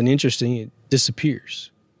find something interesting, it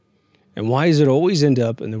disappears? And why does it always end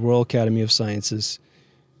up in the Royal Academy of Sciences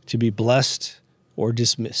to be blessed or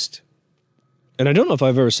dismissed? And I don't know if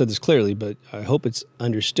I've ever said this clearly, but I hope it's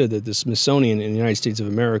understood that the Smithsonian in the United States of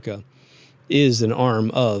America is an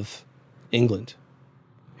arm of England.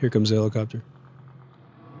 Here comes the helicopter.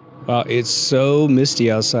 Wow, it's so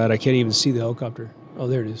misty outside, I can't even see the helicopter. Oh,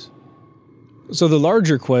 there it is. So the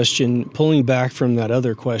larger question, pulling back from that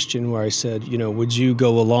other question where I said, would you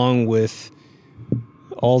go along with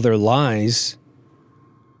all their lies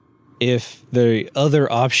if the other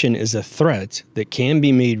option is a threat that can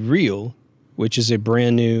be made real, which is a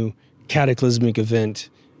brand new cataclysmic event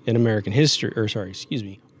in American history,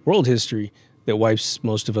 world history, that wipes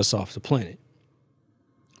most of us off the planet?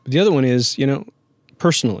 But the other one is,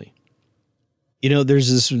 personally,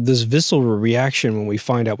 there's this visceral reaction when we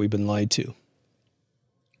find out we've been lied to.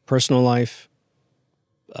 Personal life,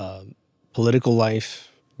 political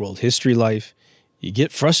life, world history life, you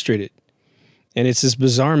get frustrated. And it's this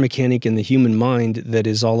bizarre mechanic in the human mind that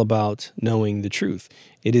is all about knowing the truth.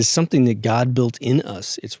 It is something that God built in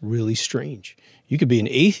us. It's really strange. You could be an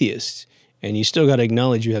atheist, and you still got to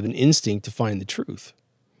acknowledge you have an instinct to find the truth.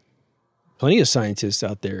 Plenty of scientists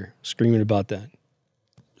out there screaming about that.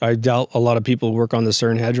 I doubt a lot of people who work on the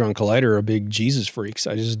CERN Hadron Collider are big Jesus freaks.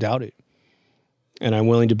 I just doubt it. And I'm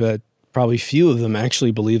willing to bet probably few of them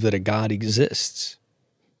actually believe that a God exists.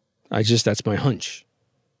 That's my hunch.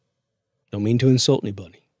 Don't mean to insult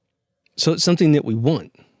anybody. So it's something that we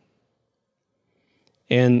want.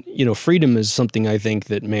 And, freedom is something I think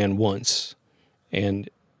that man wants. And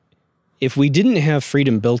if we didn't have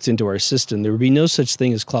freedom built into our system, there would be no such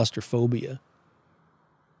thing as claustrophobia.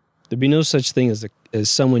 There'd be no such thing as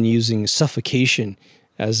someone using suffocation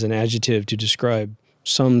as an adjective to describe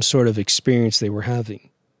some sort of experience they were having.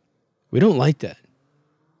 We don't like that.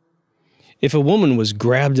 If a woman was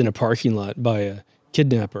grabbed in a parking lot by a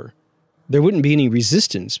kidnapper, there wouldn't be any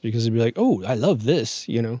resistance because they'd be like, oh, I love this,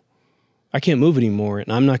 I can't move anymore,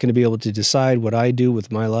 and I'm not going to be able to decide what I do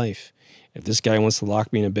with my life. If this guy wants to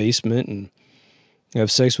lock me in a basement and have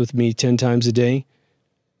sex with me 10 times a day,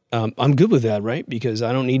 I'm good with that, right? Because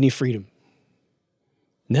I don't need any freedom.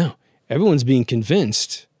 No, everyone's being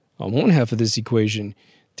convinced on one half of this equation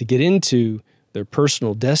to get into their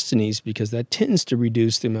personal destinies, because that tends to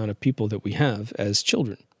reduce the amount of people that we have as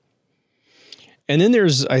children. And then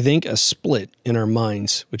there's, I think, a split in our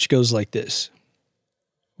minds, which goes like this.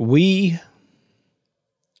 We,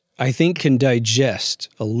 I think, can digest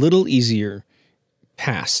a little easier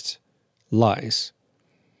past lies,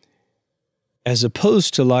 as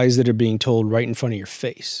opposed to lies that are being told right in front of your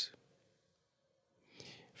face.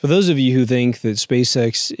 For those of you who think that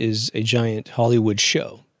SpaceX is a giant Hollywood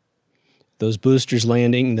show, those boosters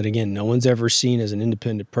landing that, again, no one's ever seen as an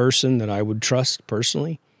independent person that I would trust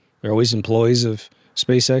personally, they're always employees of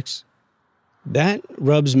SpaceX, that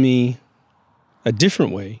rubs me a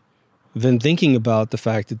different way than thinking about the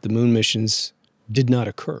fact that the moon missions did not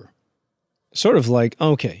occur. Sort of like,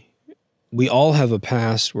 okay, we all have a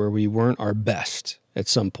past where we weren't our best at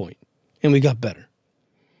some point, and we got better.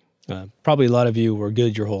 Probably a lot of you were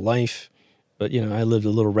good your whole life, but, I lived a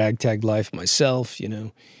little ragtag life myself,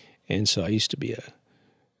 and so I used to be a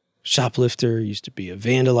shoplifter, used to be a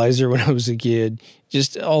vandalizer when I was a kid,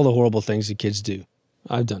 just all the horrible things that kids do.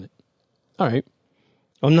 I've done it. All right.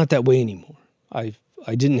 I'm not that way anymore. I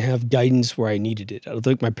didn't have guidance where I needed it. I don't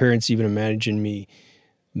think my parents even imagined me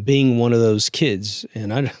being one of those kids,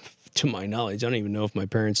 and to my knowledge, I don't even know if my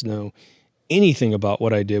parents know anything about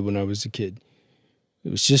what I did when I was a kid. It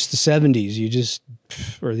was just the 70s,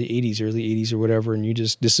 or the 80s, early 80s or whatever, and you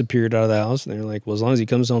just disappeared out of the house, and they're like, well, as long as he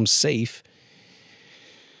comes home safe,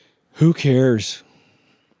 who cares?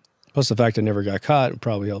 Plus the fact I never got caught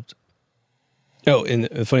probably helped. Oh, and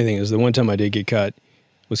the funny thing is, the one time I did get caught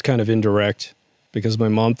was kind of indirect, because my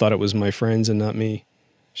mom thought it was my friends and not me.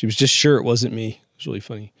 She was just sure it wasn't me. It was really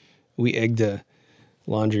funny. We egged a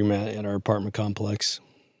laundromat at our apartment complex.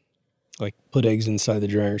 Like, put eggs inside the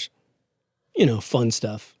dryers. Fun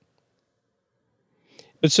stuff.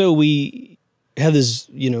 But so we have this,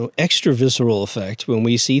 extra visceral effect when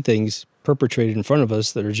we see things perpetrated in front of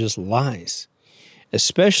us that are just lies,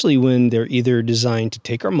 especially when they're either designed to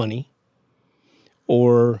take our money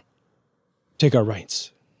or take our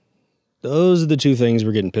rights. Those are the two things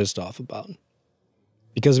we're getting pissed off about,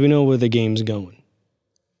 because we know where the game's going.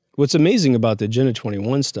 What's amazing about the Agenda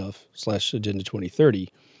 21 stuff / Agenda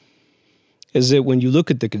 2030 is that when you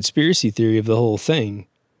look at the conspiracy theory of the whole thing,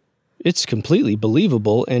 it's completely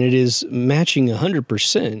believable, and it is matching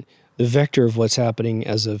 100% the vector of what's happening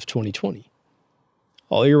as of 2020.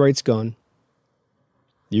 All your rights gone.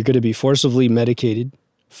 You're going to be forcibly medicated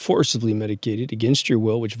against your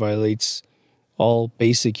will, which violates all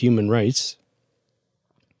basic human rights.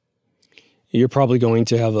 You're probably going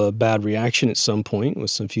to have a bad reaction at some point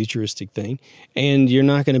with some futuristic thing, and you're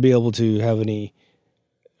not going to be able to have any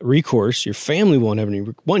recourse. Your family won't have any.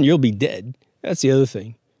 One, you'll be dead. That's the other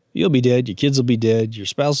thing. You'll be dead. Your kids will be dead. Your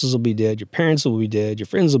spouses will be dead. Your parents will be dead. Your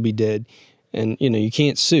friends will be dead. And, you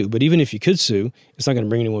can't sue. But even if you could sue, it's not going to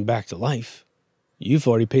bring anyone back to life. You've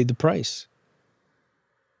already paid the price.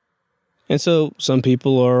 And so some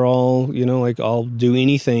people are all, like, I'll do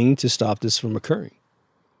anything to stop this from occurring.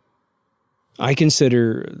 I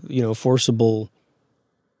consider, forcible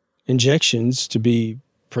injections to be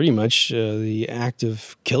pretty much the act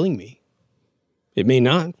of killing me. It may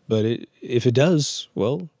not, but if it does,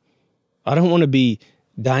 well, I don't want to be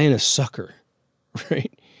dying a sucker,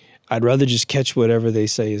 right? I'd rather just catch whatever they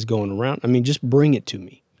say is going around. I mean, just bring it to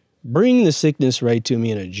me. Bring the sickness right to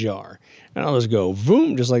me in a jar. And I'll just go,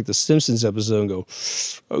 boom, just like the Simpsons episode, and go,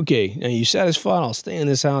 okay, now you satisfied? I'll stay in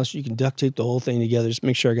this house. You can duct tape the whole thing together. Just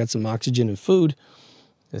make sure I got some oxygen and food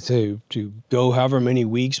to go however many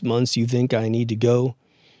weeks, months you think I need to go.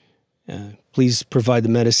 Please provide the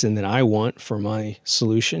medicine that I want for my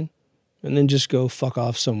solution, and then just go fuck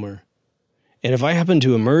off somewhere. And if I happen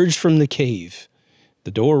to emerge from the cave,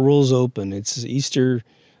 the door rolls open, it's Easter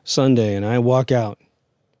Sunday, and I walk out,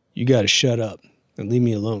 you got to shut up and leave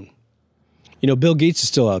me alone. Bill Gates is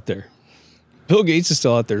still out there. Bill Gates is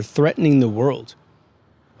still out there threatening the world.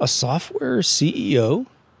 A software CEO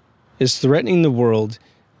is threatening the world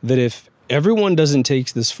that if everyone doesn't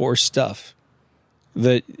take this forced stuff,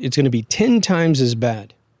 that it's going to be 10 times as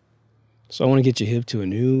bad. So I want to get you hip to a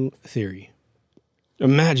new theory.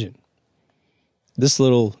 Imagine this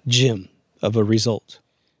little gem of a result.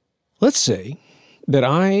 Let's say that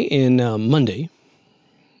I, in Monday,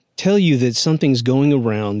 tell you that something's going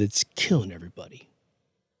around that's killing everybody.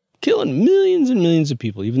 Killing millions and millions of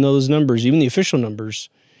people, even though those numbers, even the official numbers,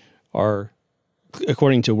 are,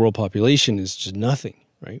 according to world population, is just nothing,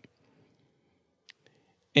 right?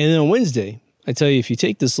 And then on Wednesday, I tell you, if you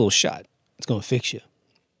take this little shot, it's going to fix you.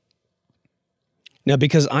 Now,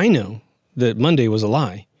 because I know that Monday was a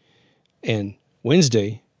lie and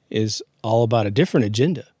Wednesday is all about a different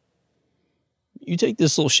agenda, you take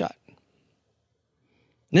this little shot.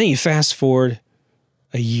 Now you fast forward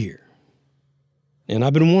a year. And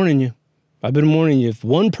I've been warning you. I've been warning you, if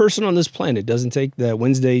one person on this planet doesn't take that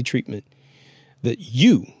Wednesday treatment, that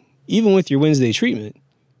you, even with your Wednesday treatment,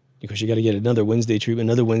 because you got to get another Wednesday treatment,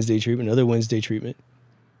 another Wednesday treatment, another Wednesday treatment,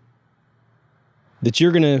 that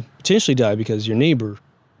you're going to potentially die because your neighbor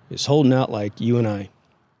is holding out like you and I.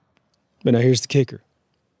 But now here's the kicker.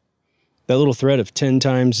 That little threat of 10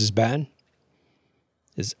 times as bad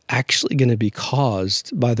is actually going to be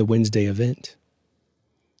caused by the Wednesday event.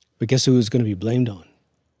 But guess who is going to be blamed on?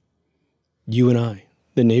 You and I,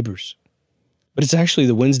 the neighbors. But it's actually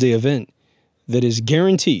the Wednesday event that is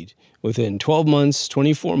guaranteed within 12 months,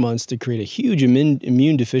 24 months to create a huge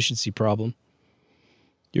immune deficiency problem.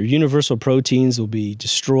 Your universal proteins will be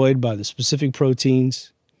destroyed by the specific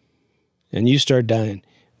proteins, and you start dying.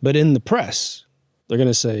 But in the press, they're going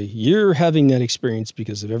to say, you're having that experience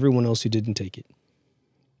because of everyone else who didn't take it.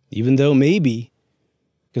 Even though maybe,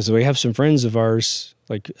 because we have some friends of ours,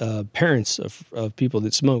 like parents of people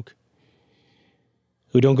that smoke,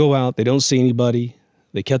 who don't go out, they don't see anybody,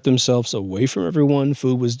 they kept themselves away from everyone,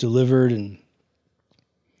 food was delivered and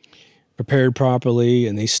prepared properly,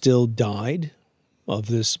 and they still died of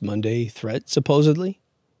this Monday threat, supposedly.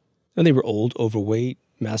 And they were old, overweight,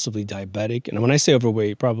 massively diabetic. And when I say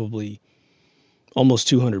overweight, probably almost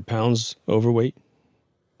 200 pounds overweight.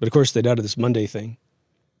 But of course, they died of this Monday thing.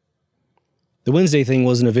 The Wednesday thing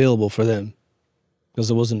wasn't available for them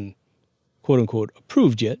because it wasn't, quote unquote,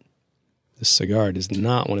 approved yet. This cigar does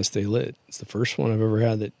not want to stay lit. It's the first one I've ever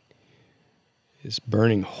had that is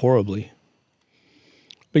burning horribly.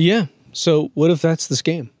 But yeah, so what if that's the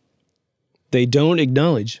scam? They don't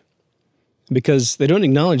acknowledge, because they don't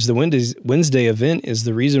acknowledge the Wednesday event is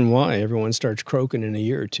the reason why everyone starts croaking in a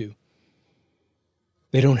year or two.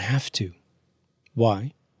 They don't have to.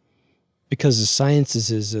 Why? Because the science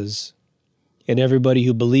is, and everybody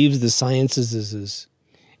who believes the science is,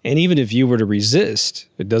 and even if you were to resist,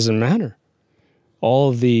 it doesn't matter. All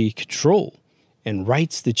of the control and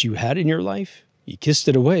rights that you had in your life, you kissed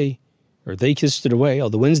it away, or they kissed it away, all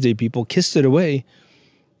the Wednesday people kissed it away,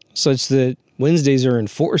 such that Wednesdays are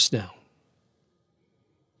enforced now.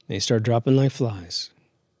 They start dropping like flies.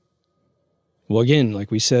 Well, again,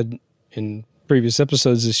 like we said in previous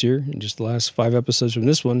episodes this year, in just the last 5 episodes from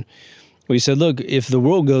this one, we said, look, if the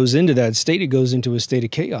world goes into that state, it goes into a state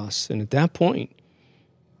of chaos. And at that point,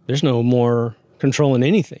 there's no more controlling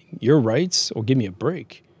anything. Your rights, or give me a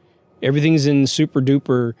break. Everything's in super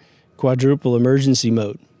duper quadruple emergency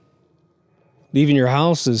mode. Leaving your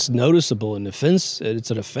house is noticeable and offense. It's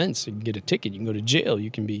an offense. You can get a ticket. You can go to jail. You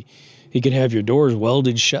can have your doors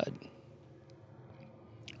welded shut.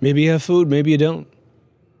 Maybe you have food. Maybe you don't.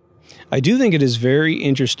 I do think it is very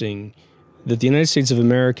interesting that the United States of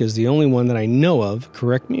America is the only one that I know of,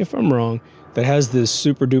 correct me if I'm wrong, that has this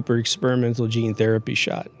super duper experimental gene therapy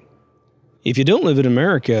shot. If you don't live in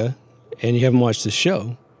America and you haven't watched the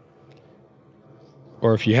show,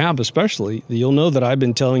 or if you have especially, you'll know that I've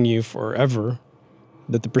been telling you forever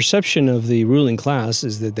that the perception of the ruling class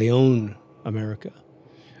is that they own America.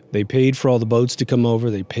 They paid for all the boats to come over.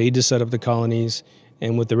 They paid to set up the colonies.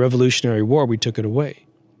 And with the Revolutionary War, we took it away.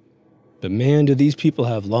 But man, do these people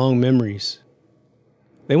have long memories.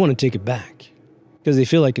 They want to take it back because they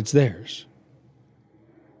feel like it's theirs.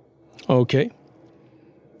 Okay.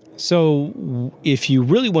 So if you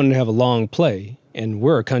really wanted to have a long play, and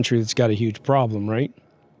we're a country that's got a huge problem, right?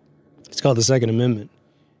 It's called the Second Amendment.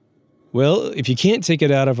 Well, if you can't take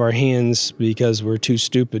it out of our hands because we're too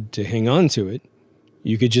stupid to hang on to it,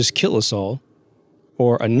 you could just kill us all,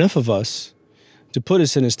 or enough of us to put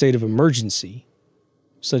us in a state of emergency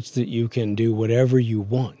such that you can do whatever you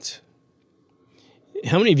want.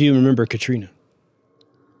 How many of you remember Katrina?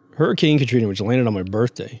 Hurricane Katrina, which landed on my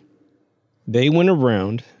birthday. They went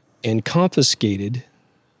around and confiscated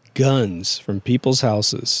guns from people's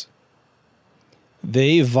houses.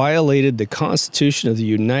 They violated the Constitution of the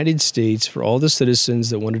United States for all the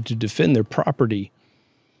citizens that wanted to defend their property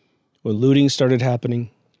when looting started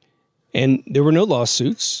happening. And there were no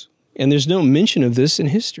lawsuits, and there's no mention of this in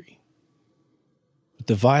history. But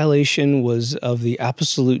the violation was of the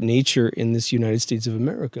absolute nature in this United States of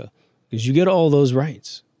America, because you get all those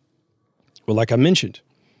rights. Well, like I mentioned,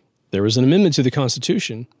 there was an amendment to the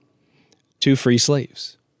Constitution to free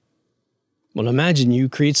slaves. Well, imagine you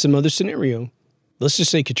create some other scenario. Let's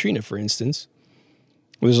just say Katrina, for instance.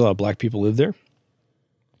 There's a lot of black people live there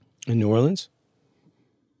in New Orleans.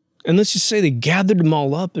 And let's just say they gathered them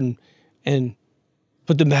all up and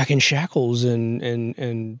put them back in shackles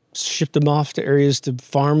and shipped them off to areas to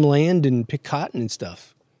farm land and pick cotton and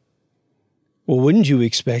stuff. Well, wouldn't you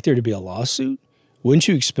expect there to be a lawsuit? Wouldn't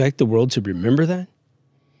you expect the world to remember that?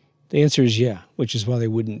 The answer is yeah, which is why they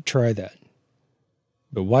wouldn't try that.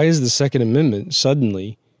 But why is the Second Amendment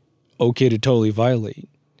suddenly okay to totally violate?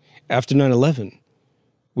 After 9/11,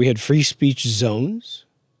 we had free speech zones?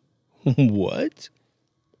 What?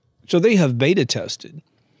 So they have beta tested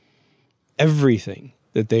everything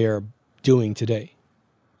that they are doing today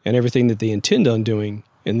and everything that they intend on doing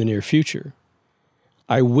in the near future.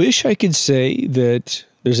 I wish I could say that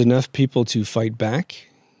there's enough people to fight back.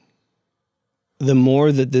 The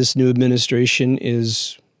more that this new administration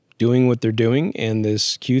is doing what they're doing and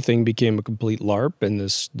this Q thing became a complete LARP and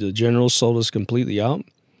the general sold us completely out,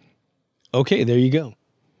 okay, there you go.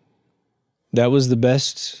 That was the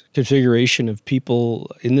best configuration of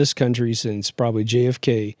people in this country since probably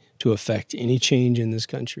JFK to affect any change in this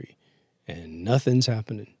country. And nothing's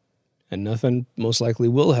happening. And nothing most likely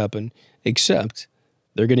will happen except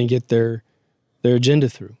they're going to get their agenda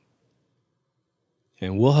through.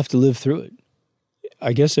 And we'll have to live through it.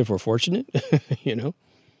 I guess if we're fortunate, you know.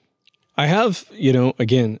 I have, you know,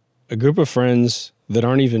 again, a group of friends that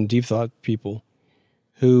aren't even deep thought people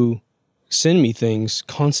who send me things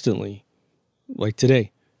constantly. Like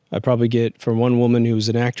today, I probably get from one woman who was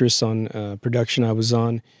an actress on a production I was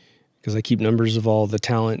on, because I keep numbers of all the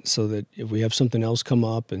talent so that if we have something else come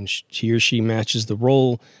up and he or she matches the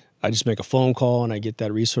role, I just make a phone call and I get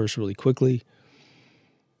that resource really quickly.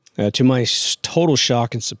 To my total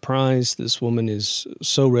shock and surprise, this woman is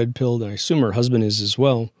so red-pilled, and I assume her husband is as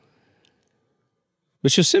well.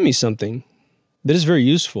 But she'll send me something that is very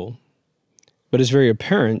useful, but it's very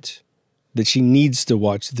apparent that she needs to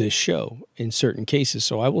watch this show in certain cases.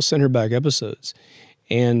 So I will send her back episodes.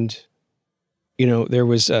 And, you know, there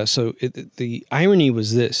was, the irony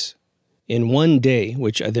was this. In one day,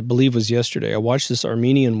 which I believe was yesterday, I watched this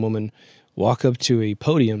Armenian woman walk up to a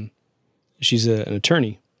podium. She's an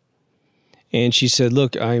attorney. And she said,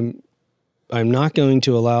 look, I'm not going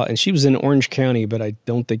to allow, and she was in Orange County, but I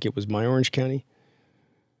don't think it was my Orange County.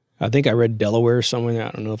 I think I read Delaware somewhere.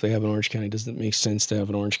 I don't know if they have an Orange County. It doesn't make sense to have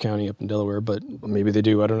an Orange County up in Delaware, but maybe they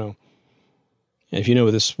do. I don't know. And if you know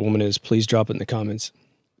who this woman is, please drop it in the comments.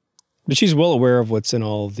 But she's well aware of what's in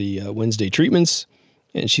all the Wednesday treatments.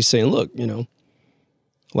 And she's saying, look, you know,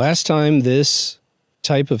 last time this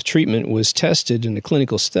type of treatment was tested in a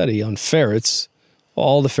clinical study on ferrets,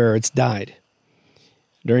 all the ferrets died.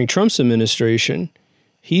 During Trump's administration,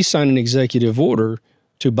 he signed an executive order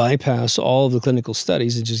to bypass all of the clinical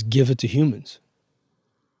studies and just give it to humans.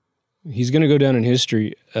 He's going to go down in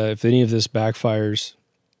history, if any of this backfires,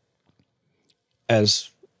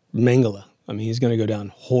 as Mengele. I mean, he's going to go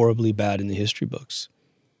down horribly bad in the history books.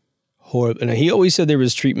 Horrible. And he always said there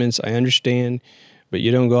was treatments, I understand, but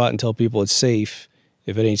you don't go out and tell people it's safe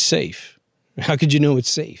if it ain't safe. How could you know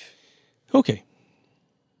it's safe? Okay.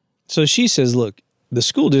 So she says, look, the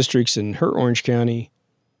school districts in her Orange County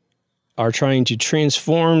are trying to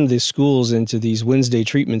transform the schools into these Wednesday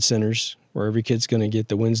treatment centers where every kid's going to get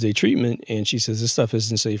the Wednesday treatment. And she says this stuff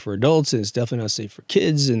isn't safe for adults and it's definitely not safe for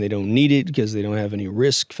kids and they don't need it because they don't have any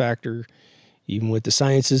risk factor, even with the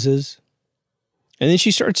sciences is. And then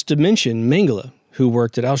she starts to mention Mengele, who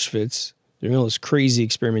worked at Auschwitz during all this crazy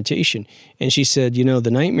experimentation. And she said, you know,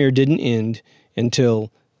 the nightmare didn't end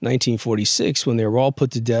until 1946 when they were all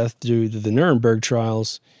put to death through the Nuremberg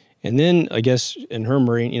trials. And then, I guess, in her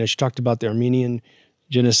marine, you know, she talked about the Armenian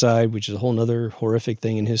genocide, which is a whole other horrific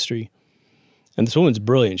thing in history. And this woman's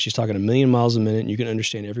brilliant. She's talking 1,000,000 miles a minute, and you can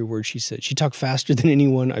understand every word she said. She talked faster than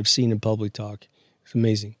anyone I've seen in public talk. It's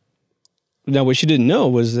amazing. Now, what she didn't know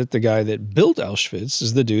was that the guy that built Auschwitz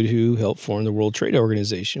is the dude who helped form the World Trade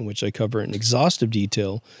Organization, which I cover in exhaustive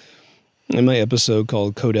detail in my episode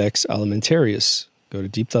called Codex Alimentarius. Go to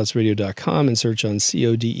deepthoughtsradio.com and search on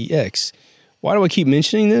CODEX. Why do I keep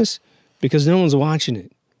mentioning this? Because no one's watching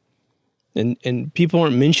it. And people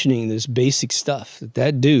aren't mentioning this basic stuff.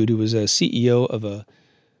 That dude who was a CEO of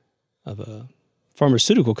a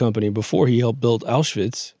pharmaceutical company before he helped build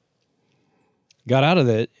Auschwitz got out of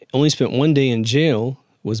that, only spent 1 day in jail,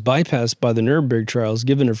 was bypassed by the Nuremberg trials,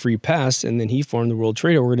 given a free pass, and then he formed the World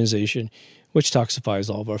Trade Organization, which toxifies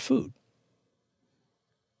all of our food.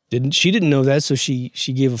 She didn't know that, so she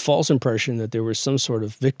gave a false impression that there was some sort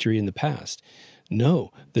of victory in the past.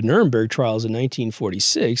 No, the Nuremberg trials in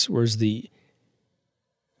 1946 was the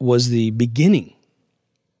beginning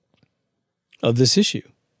of this issue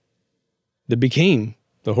that became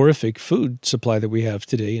the horrific food supply that we have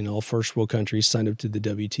today in all first world countries signed up to the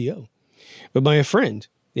WTO. But my friend,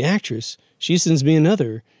 the actress, she sends me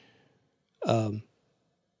another, I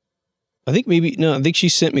think she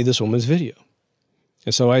sent me this woman's video.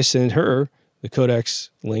 And so I sent her the Codex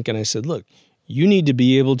link and I said, look, you need to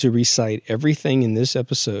be able to recite everything in this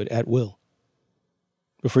episode at will.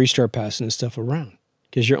 before you start passing this stuff around,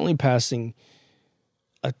 because you're only passing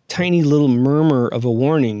a tiny little murmur of a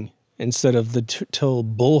warning instead of the total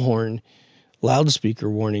bullhorn loudspeaker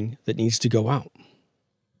warning that needs to go out.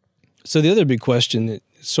 So the other big question that's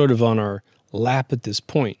sort of on our lap at this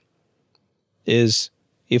point is,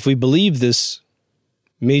 if we believe this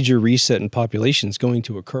major reset in population is going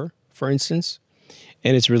to occur, for instance,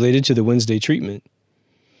 and it's related to the Wednesday treatment,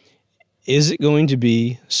 is it going to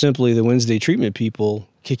be simply the Wednesday treatment people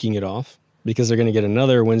kicking it off because they're going to get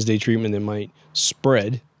another Wednesday treatment that might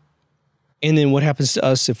spread? And then what happens to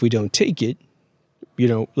us if we don't take it? You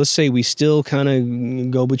know, let's say we still kind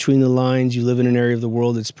of go between the lines. You live in an area of the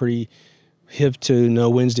world that's pretty hip to no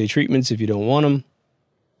Wednesday treatments if you don't want them.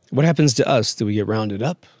 What happens to us? Do we get rounded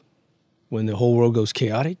up when the whole world goes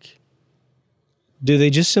chaotic? Do they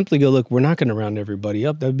just simply go, look, we're not going to round everybody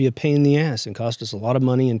up? That would be a pain in the ass and cost us a lot of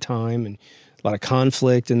money and time and a lot of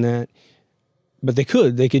conflict and that. But they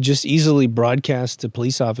could just easily broadcast to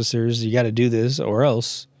police officers, you got to do this or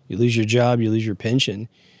else you lose your job, you lose your pension.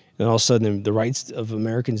 And all of a sudden the rights of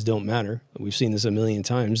Americans don't matter. We've seen this a million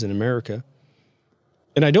times in America.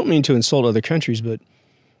 And I don't mean to insult other countries, but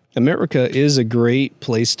America is a great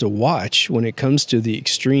place to watch when it comes to the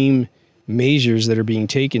extreme measures that are being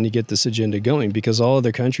taken to get this agenda going, because all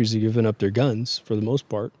other countries have given up their guns for the most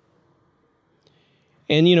part.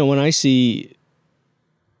 And, you know, when I see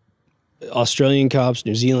Australian cops,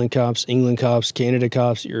 New Zealand cops, England cops, Canada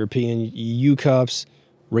cops, European, EU cops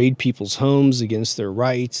raid people's homes against their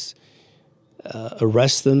rights,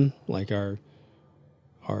 arrest them, like our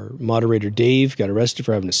moderator Dave got arrested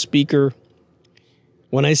for having a speaker.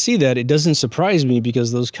 When I see that, it doesn't surprise me,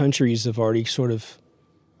 because those countries have already sort of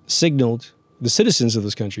signaled, the citizens of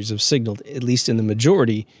those countries have signaled, at least in the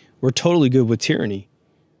majority, we're totally good with tyranny.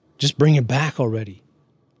 Just bring it back already.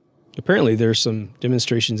 Apparently there's some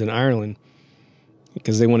demonstrations in Ireland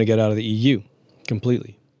because they want to get out of the EU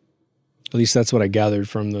completely. At least that's what I gathered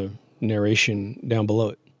from the narration down below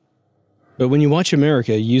it. But when you watch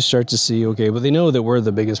America, you start to see, okay, well, they know that we're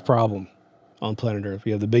the biggest problem on planet Earth.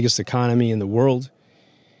 We have the biggest economy in the world,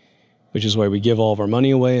 which is why we give all of our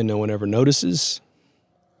money away and no one ever notices.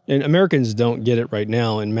 And Americans don't get it right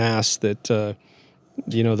now en masse that,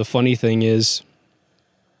 you know, the funny thing is,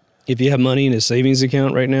 if you have money in a savings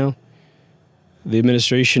account right now, the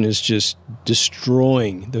administration is just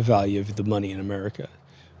destroying the value of the money in America.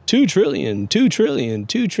 2 trillion, 2 trillion,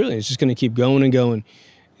 2 trillion. It's just going to keep going and going.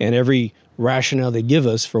 And every rationale they give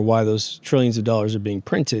us for why those trillions of dollars are being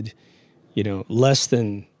printed, you know, less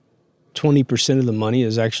than 20% of the money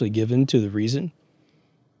is actually given to the reason.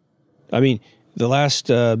 I mean, the last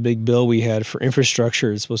big bill we had for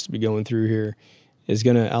infrastructure is supposed to be going through here is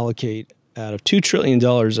going to allocate out of $2 trillion,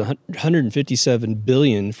 $157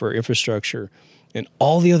 billion for infrastructure, and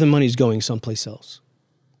all the other money is going someplace else.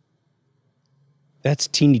 That's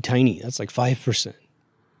teeny tiny. That's like 5%,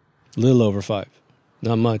 a little over 5,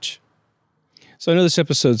 not much. So I know this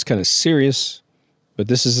episode's kind of serious, but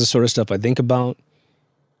this is the sort of stuff I think about.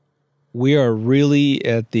 We are really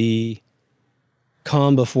at the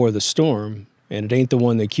calm before the storm, and it ain't the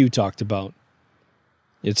one that Q talked about.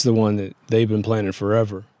 It's the one that they've been planning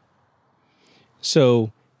forever.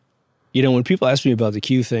 So, you know, when people ask me about the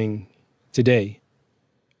Q thing today,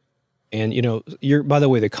 and, you know, by the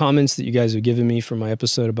way, the comments that you guys have given me from my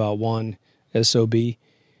episode about Juan SOB,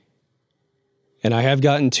 and I have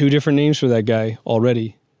gotten 2 different names for that guy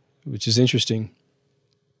already, which is interesting.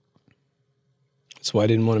 That's why I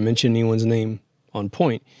didn't want to mention anyone's name on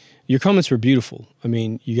point. Your comments were beautiful. I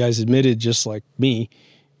mean, you guys admitted, just like me,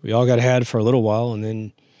 we all got had for a little while, and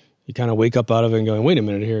then you kind of wake up out of it and going, wait a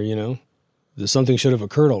minute here, you know, something should have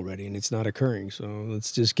occurred already, and it's not occurring. So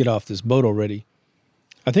let's just get off this boat already.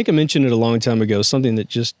 I think I mentioned it a long time ago, something that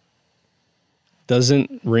just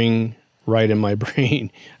doesn't ring right in my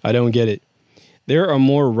brain. I don't get it. There are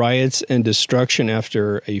more riots and destruction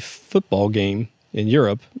after a football game in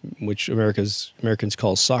Europe, which Americans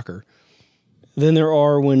call soccer, than there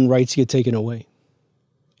are when rights get taken away.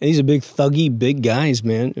 And these are big, thuggy, big guys,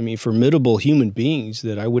 man. I mean, formidable human beings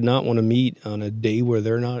that I would not want to meet on a day where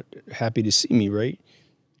they're not happy to see me, right?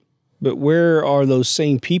 But where are those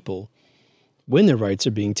same people when their rights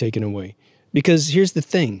are being taken away? Because here's the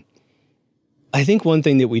thing. I think one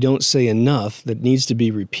thing that we don't say enough that needs to be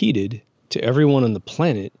repeated to everyone on the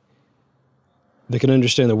planet that can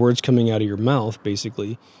understand the words coming out of your mouth,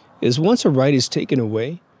 basically, is once a right is taken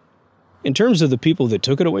away, in terms of the people that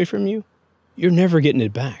took it away from you, you're never getting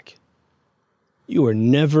it back. You are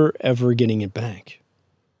never, ever getting it back.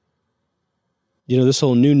 You know, this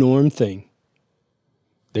whole new norm thing,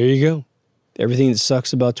 there you go. Everything that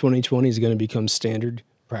sucks about 2020 is going to become standard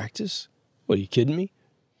practice. What, are you kidding me?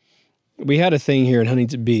 we had a thing here in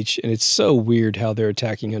Huntington Beach, and it's so weird how they're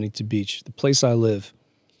attacking Huntington Beach, the place I live.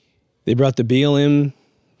 They brought the BLM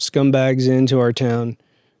scumbags into our town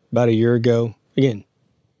about a year ago. Again,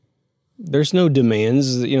 there's no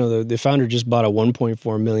demands. You know, the founder just bought a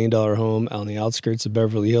 $1.4 million home out on the outskirts of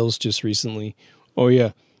Beverly Hills just recently. Oh,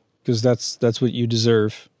 yeah, because that's what you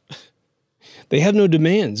deserve. They have no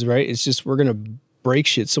demands, right? It's just we're going to break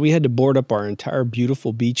shit. So we had to board up our entire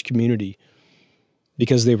beautiful beach community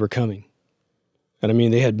because they were coming. And I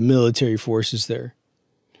mean, they had military forces there.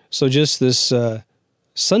 So just this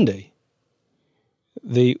Sunday,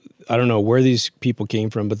 I don't know where these people came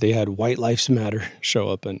from, but they had White Lives Matter show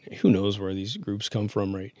up, and who knows where these groups come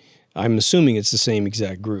from, right? I'm assuming it's the same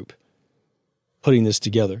exact group putting this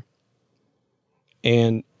together.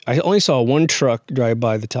 And I only saw one truck drive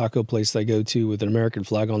by the taco place that I go to with an American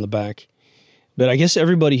flag on the back. But I guess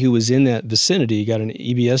everybody who was in that vicinity got an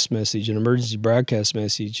EBS message, an emergency broadcast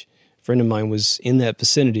message. A friend of mine was in that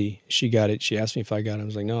vicinity. She got it. She asked me if I got it. I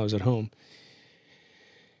was like, no, I was at home.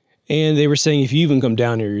 And they were saying, if you even come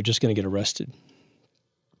down here, you're just going to get arrested.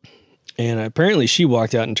 And apparently she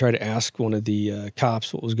walked out and tried to ask one of the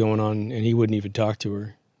cops what was going on, and he wouldn't even talk to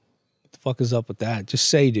her. What the fuck is up with that? Just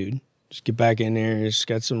say, dude. Just get back in there. Just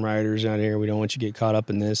got some riders out here. We don't want you to get caught up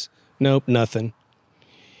in this. Nope, nothing.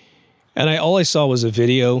 And all I saw was a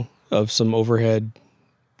video of some overhead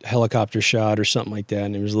helicopter shot or something like that,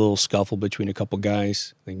 and there was a little scuffle between a couple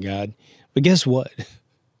guys, thank God. But guess what?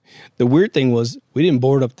 The weird thing was we didn't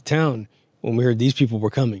board up the town when we heard these people were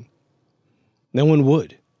coming. No one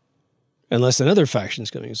would, unless another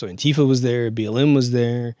faction's coming. So Antifa was there, BLM was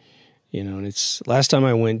there, you know, and it's last time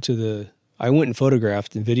I went and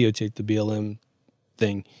photographed and videotaped the BLM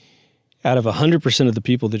thing. Out of 100% of the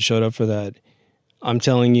people that showed up for that, I'm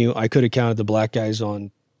telling you, I could have counted the black guys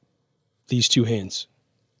on these two hands.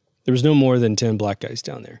 There was no more than 10 black guys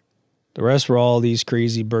down there. The rest were all these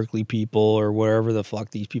crazy Berkeley people or wherever the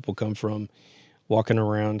fuck these people come from walking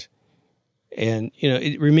around. And, you know,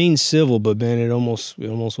 it remained civil, but man, we almost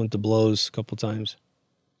went to blows a couple times.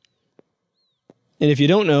 And if you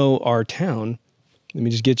don't know our town, let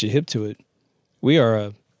me just get you hip to it. We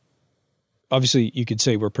are obviously you could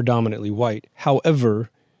say we're predominantly white.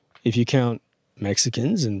 However, if you count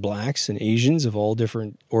Mexicans and blacks and Asians of all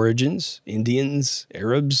different origins, Indians,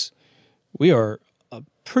 Arabs, we are a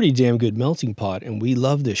pretty damn good melting pot, and we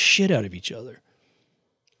love the shit out of each other.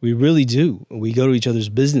 We really do. We go to each other's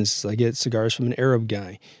businesses. I get cigars from an Arab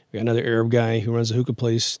guy. We got another Arab guy who runs a hookah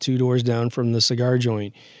place 2 doors down from the cigar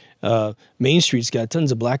joint. Main Street's got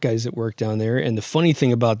tons of black guys that work down there. And the funny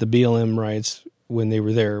thing about the BLM riots when they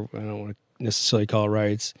were there, I don't want to necessarily call it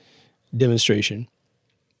riots, demonstration,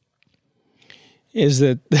 is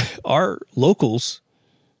that our local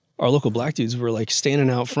black dudes were like standing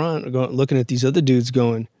out front, looking at these other dudes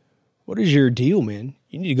going, what is your deal, man?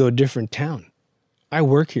 You need to go to a different town. I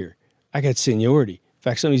work here. I got seniority. In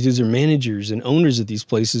fact, some of these dudes are managers and owners of these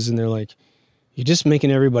places, and they're like, you're just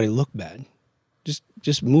making everybody look bad.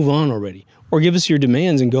 Just move on already. Or give us your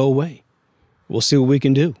demands and go away. We'll see what we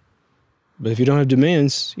can do. But if you don't have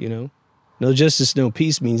demands, you know, no justice, no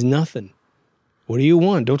peace means nothing. What do you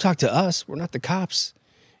want? Don't talk to us. We're not the cops.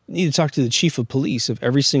 You need to talk to the chief of police of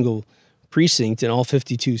every single precinct in all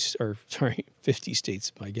 50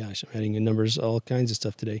 states. My gosh, I'm adding in numbers, all kinds of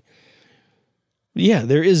stuff today. But yeah,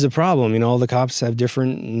 there is a problem. You know, all the cops have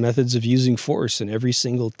different methods of using force in every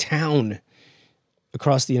single town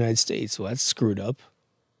across the United States. Well, that's screwed up.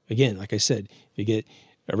 Again, like I said, you get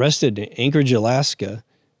arrested in Anchorage, Alaska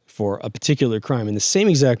for a particular crime, and the same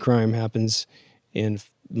exact crime happens in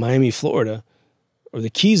Miami, Florida, or the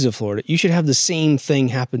Keys of Florida, you should have the same thing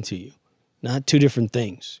happen to you, not two different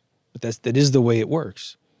things. But that is the way it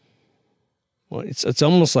works. Well, it's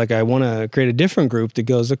almost like I want to create a different group that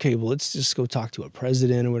goes, okay, well, let's just go talk to a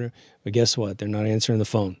president or whatever. But guess what? They're not answering the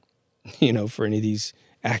phone, you know, for any of these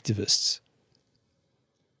activists.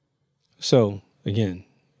 So, again,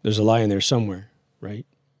 there's a lie in there somewhere, right?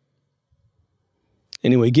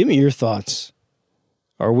 Anyway, give me your thoughts.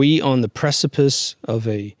 Are we on the precipice of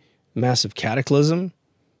a massive cataclysm?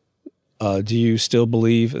 Do you still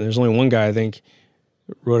believe, and there's only one guy I think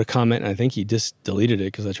wrote a comment, and I think he just deleted it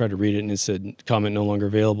because I tried to read it and it said comment no longer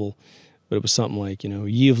available, but it was something like, you know,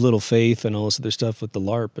 ye of little faith and all this other stuff with the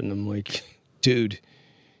LARP. And I'm like, dude,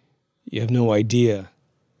 you have no idea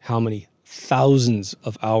how many thousands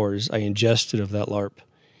of hours I ingested of that LARP.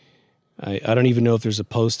 I don't even know if there's a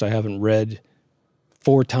post I haven't read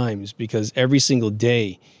 4 times, because every single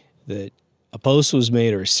day that a post was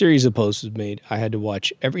made or a series of posts was made, I had to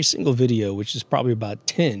watch every single video, which is probably about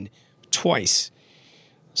 10, twice.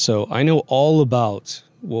 So I know all about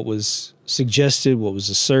what was suggested, what was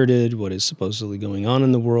asserted, what is supposedly going on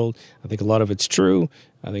in the world. I think a lot of it's true.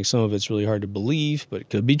 I think some of it's really hard to believe, but it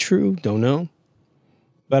could be true. Don't know.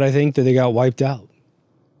 But I think that they got wiped out.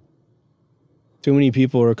 Too many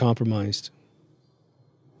people are compromised.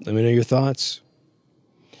 Let me know your thoughts.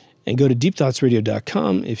 And go to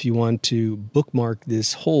deepthoughtsradio.com if you want to bookmark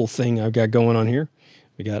this whole thing I've got going on here.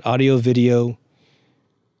 We got audio, video,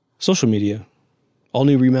 social media, all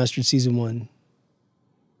new remastered season 1,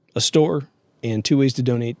 a store, and 2 ways to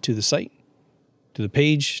donate to the site, to the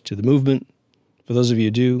page, to the movement. For those of you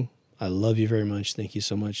who do, I love you very much. Thank you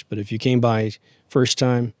so much. But if you came by first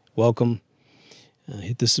time, welcome.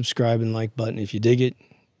 Hit the subscribe and like button if you dig it.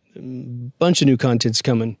 A bunch of new content's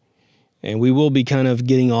coming. And we will be kind of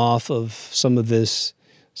getting off of some of this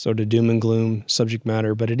sort of doom and gloom subject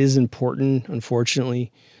matter, but it is important,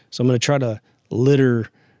 unfortunately. So I'm going to try to litter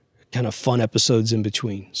kind of fun episodes in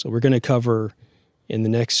between. So we're going to cover, in the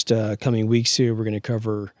next coming weeks here, we're going to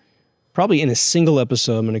cover, probably in a single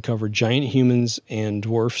episode, I'm going to cover giant humans and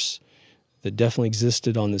dwarfs that definitely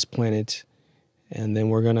existed on this planet. And then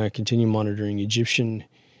we're going to continue monitoring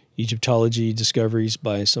Egyptology discoveries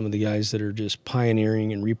by some of the guys that are just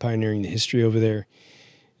pioneering and repioneering the history over there.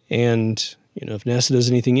 And, you know, if NASA does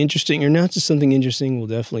anything interesting or announces something interesting, we'll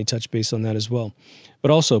definitely touch base on that as well.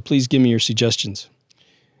 But also, please give me your suggestions.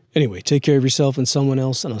 Anyway, take care of yourself and someone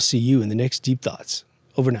else, and I'll see you in the next Deep Thoughts.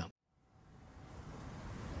 Over now.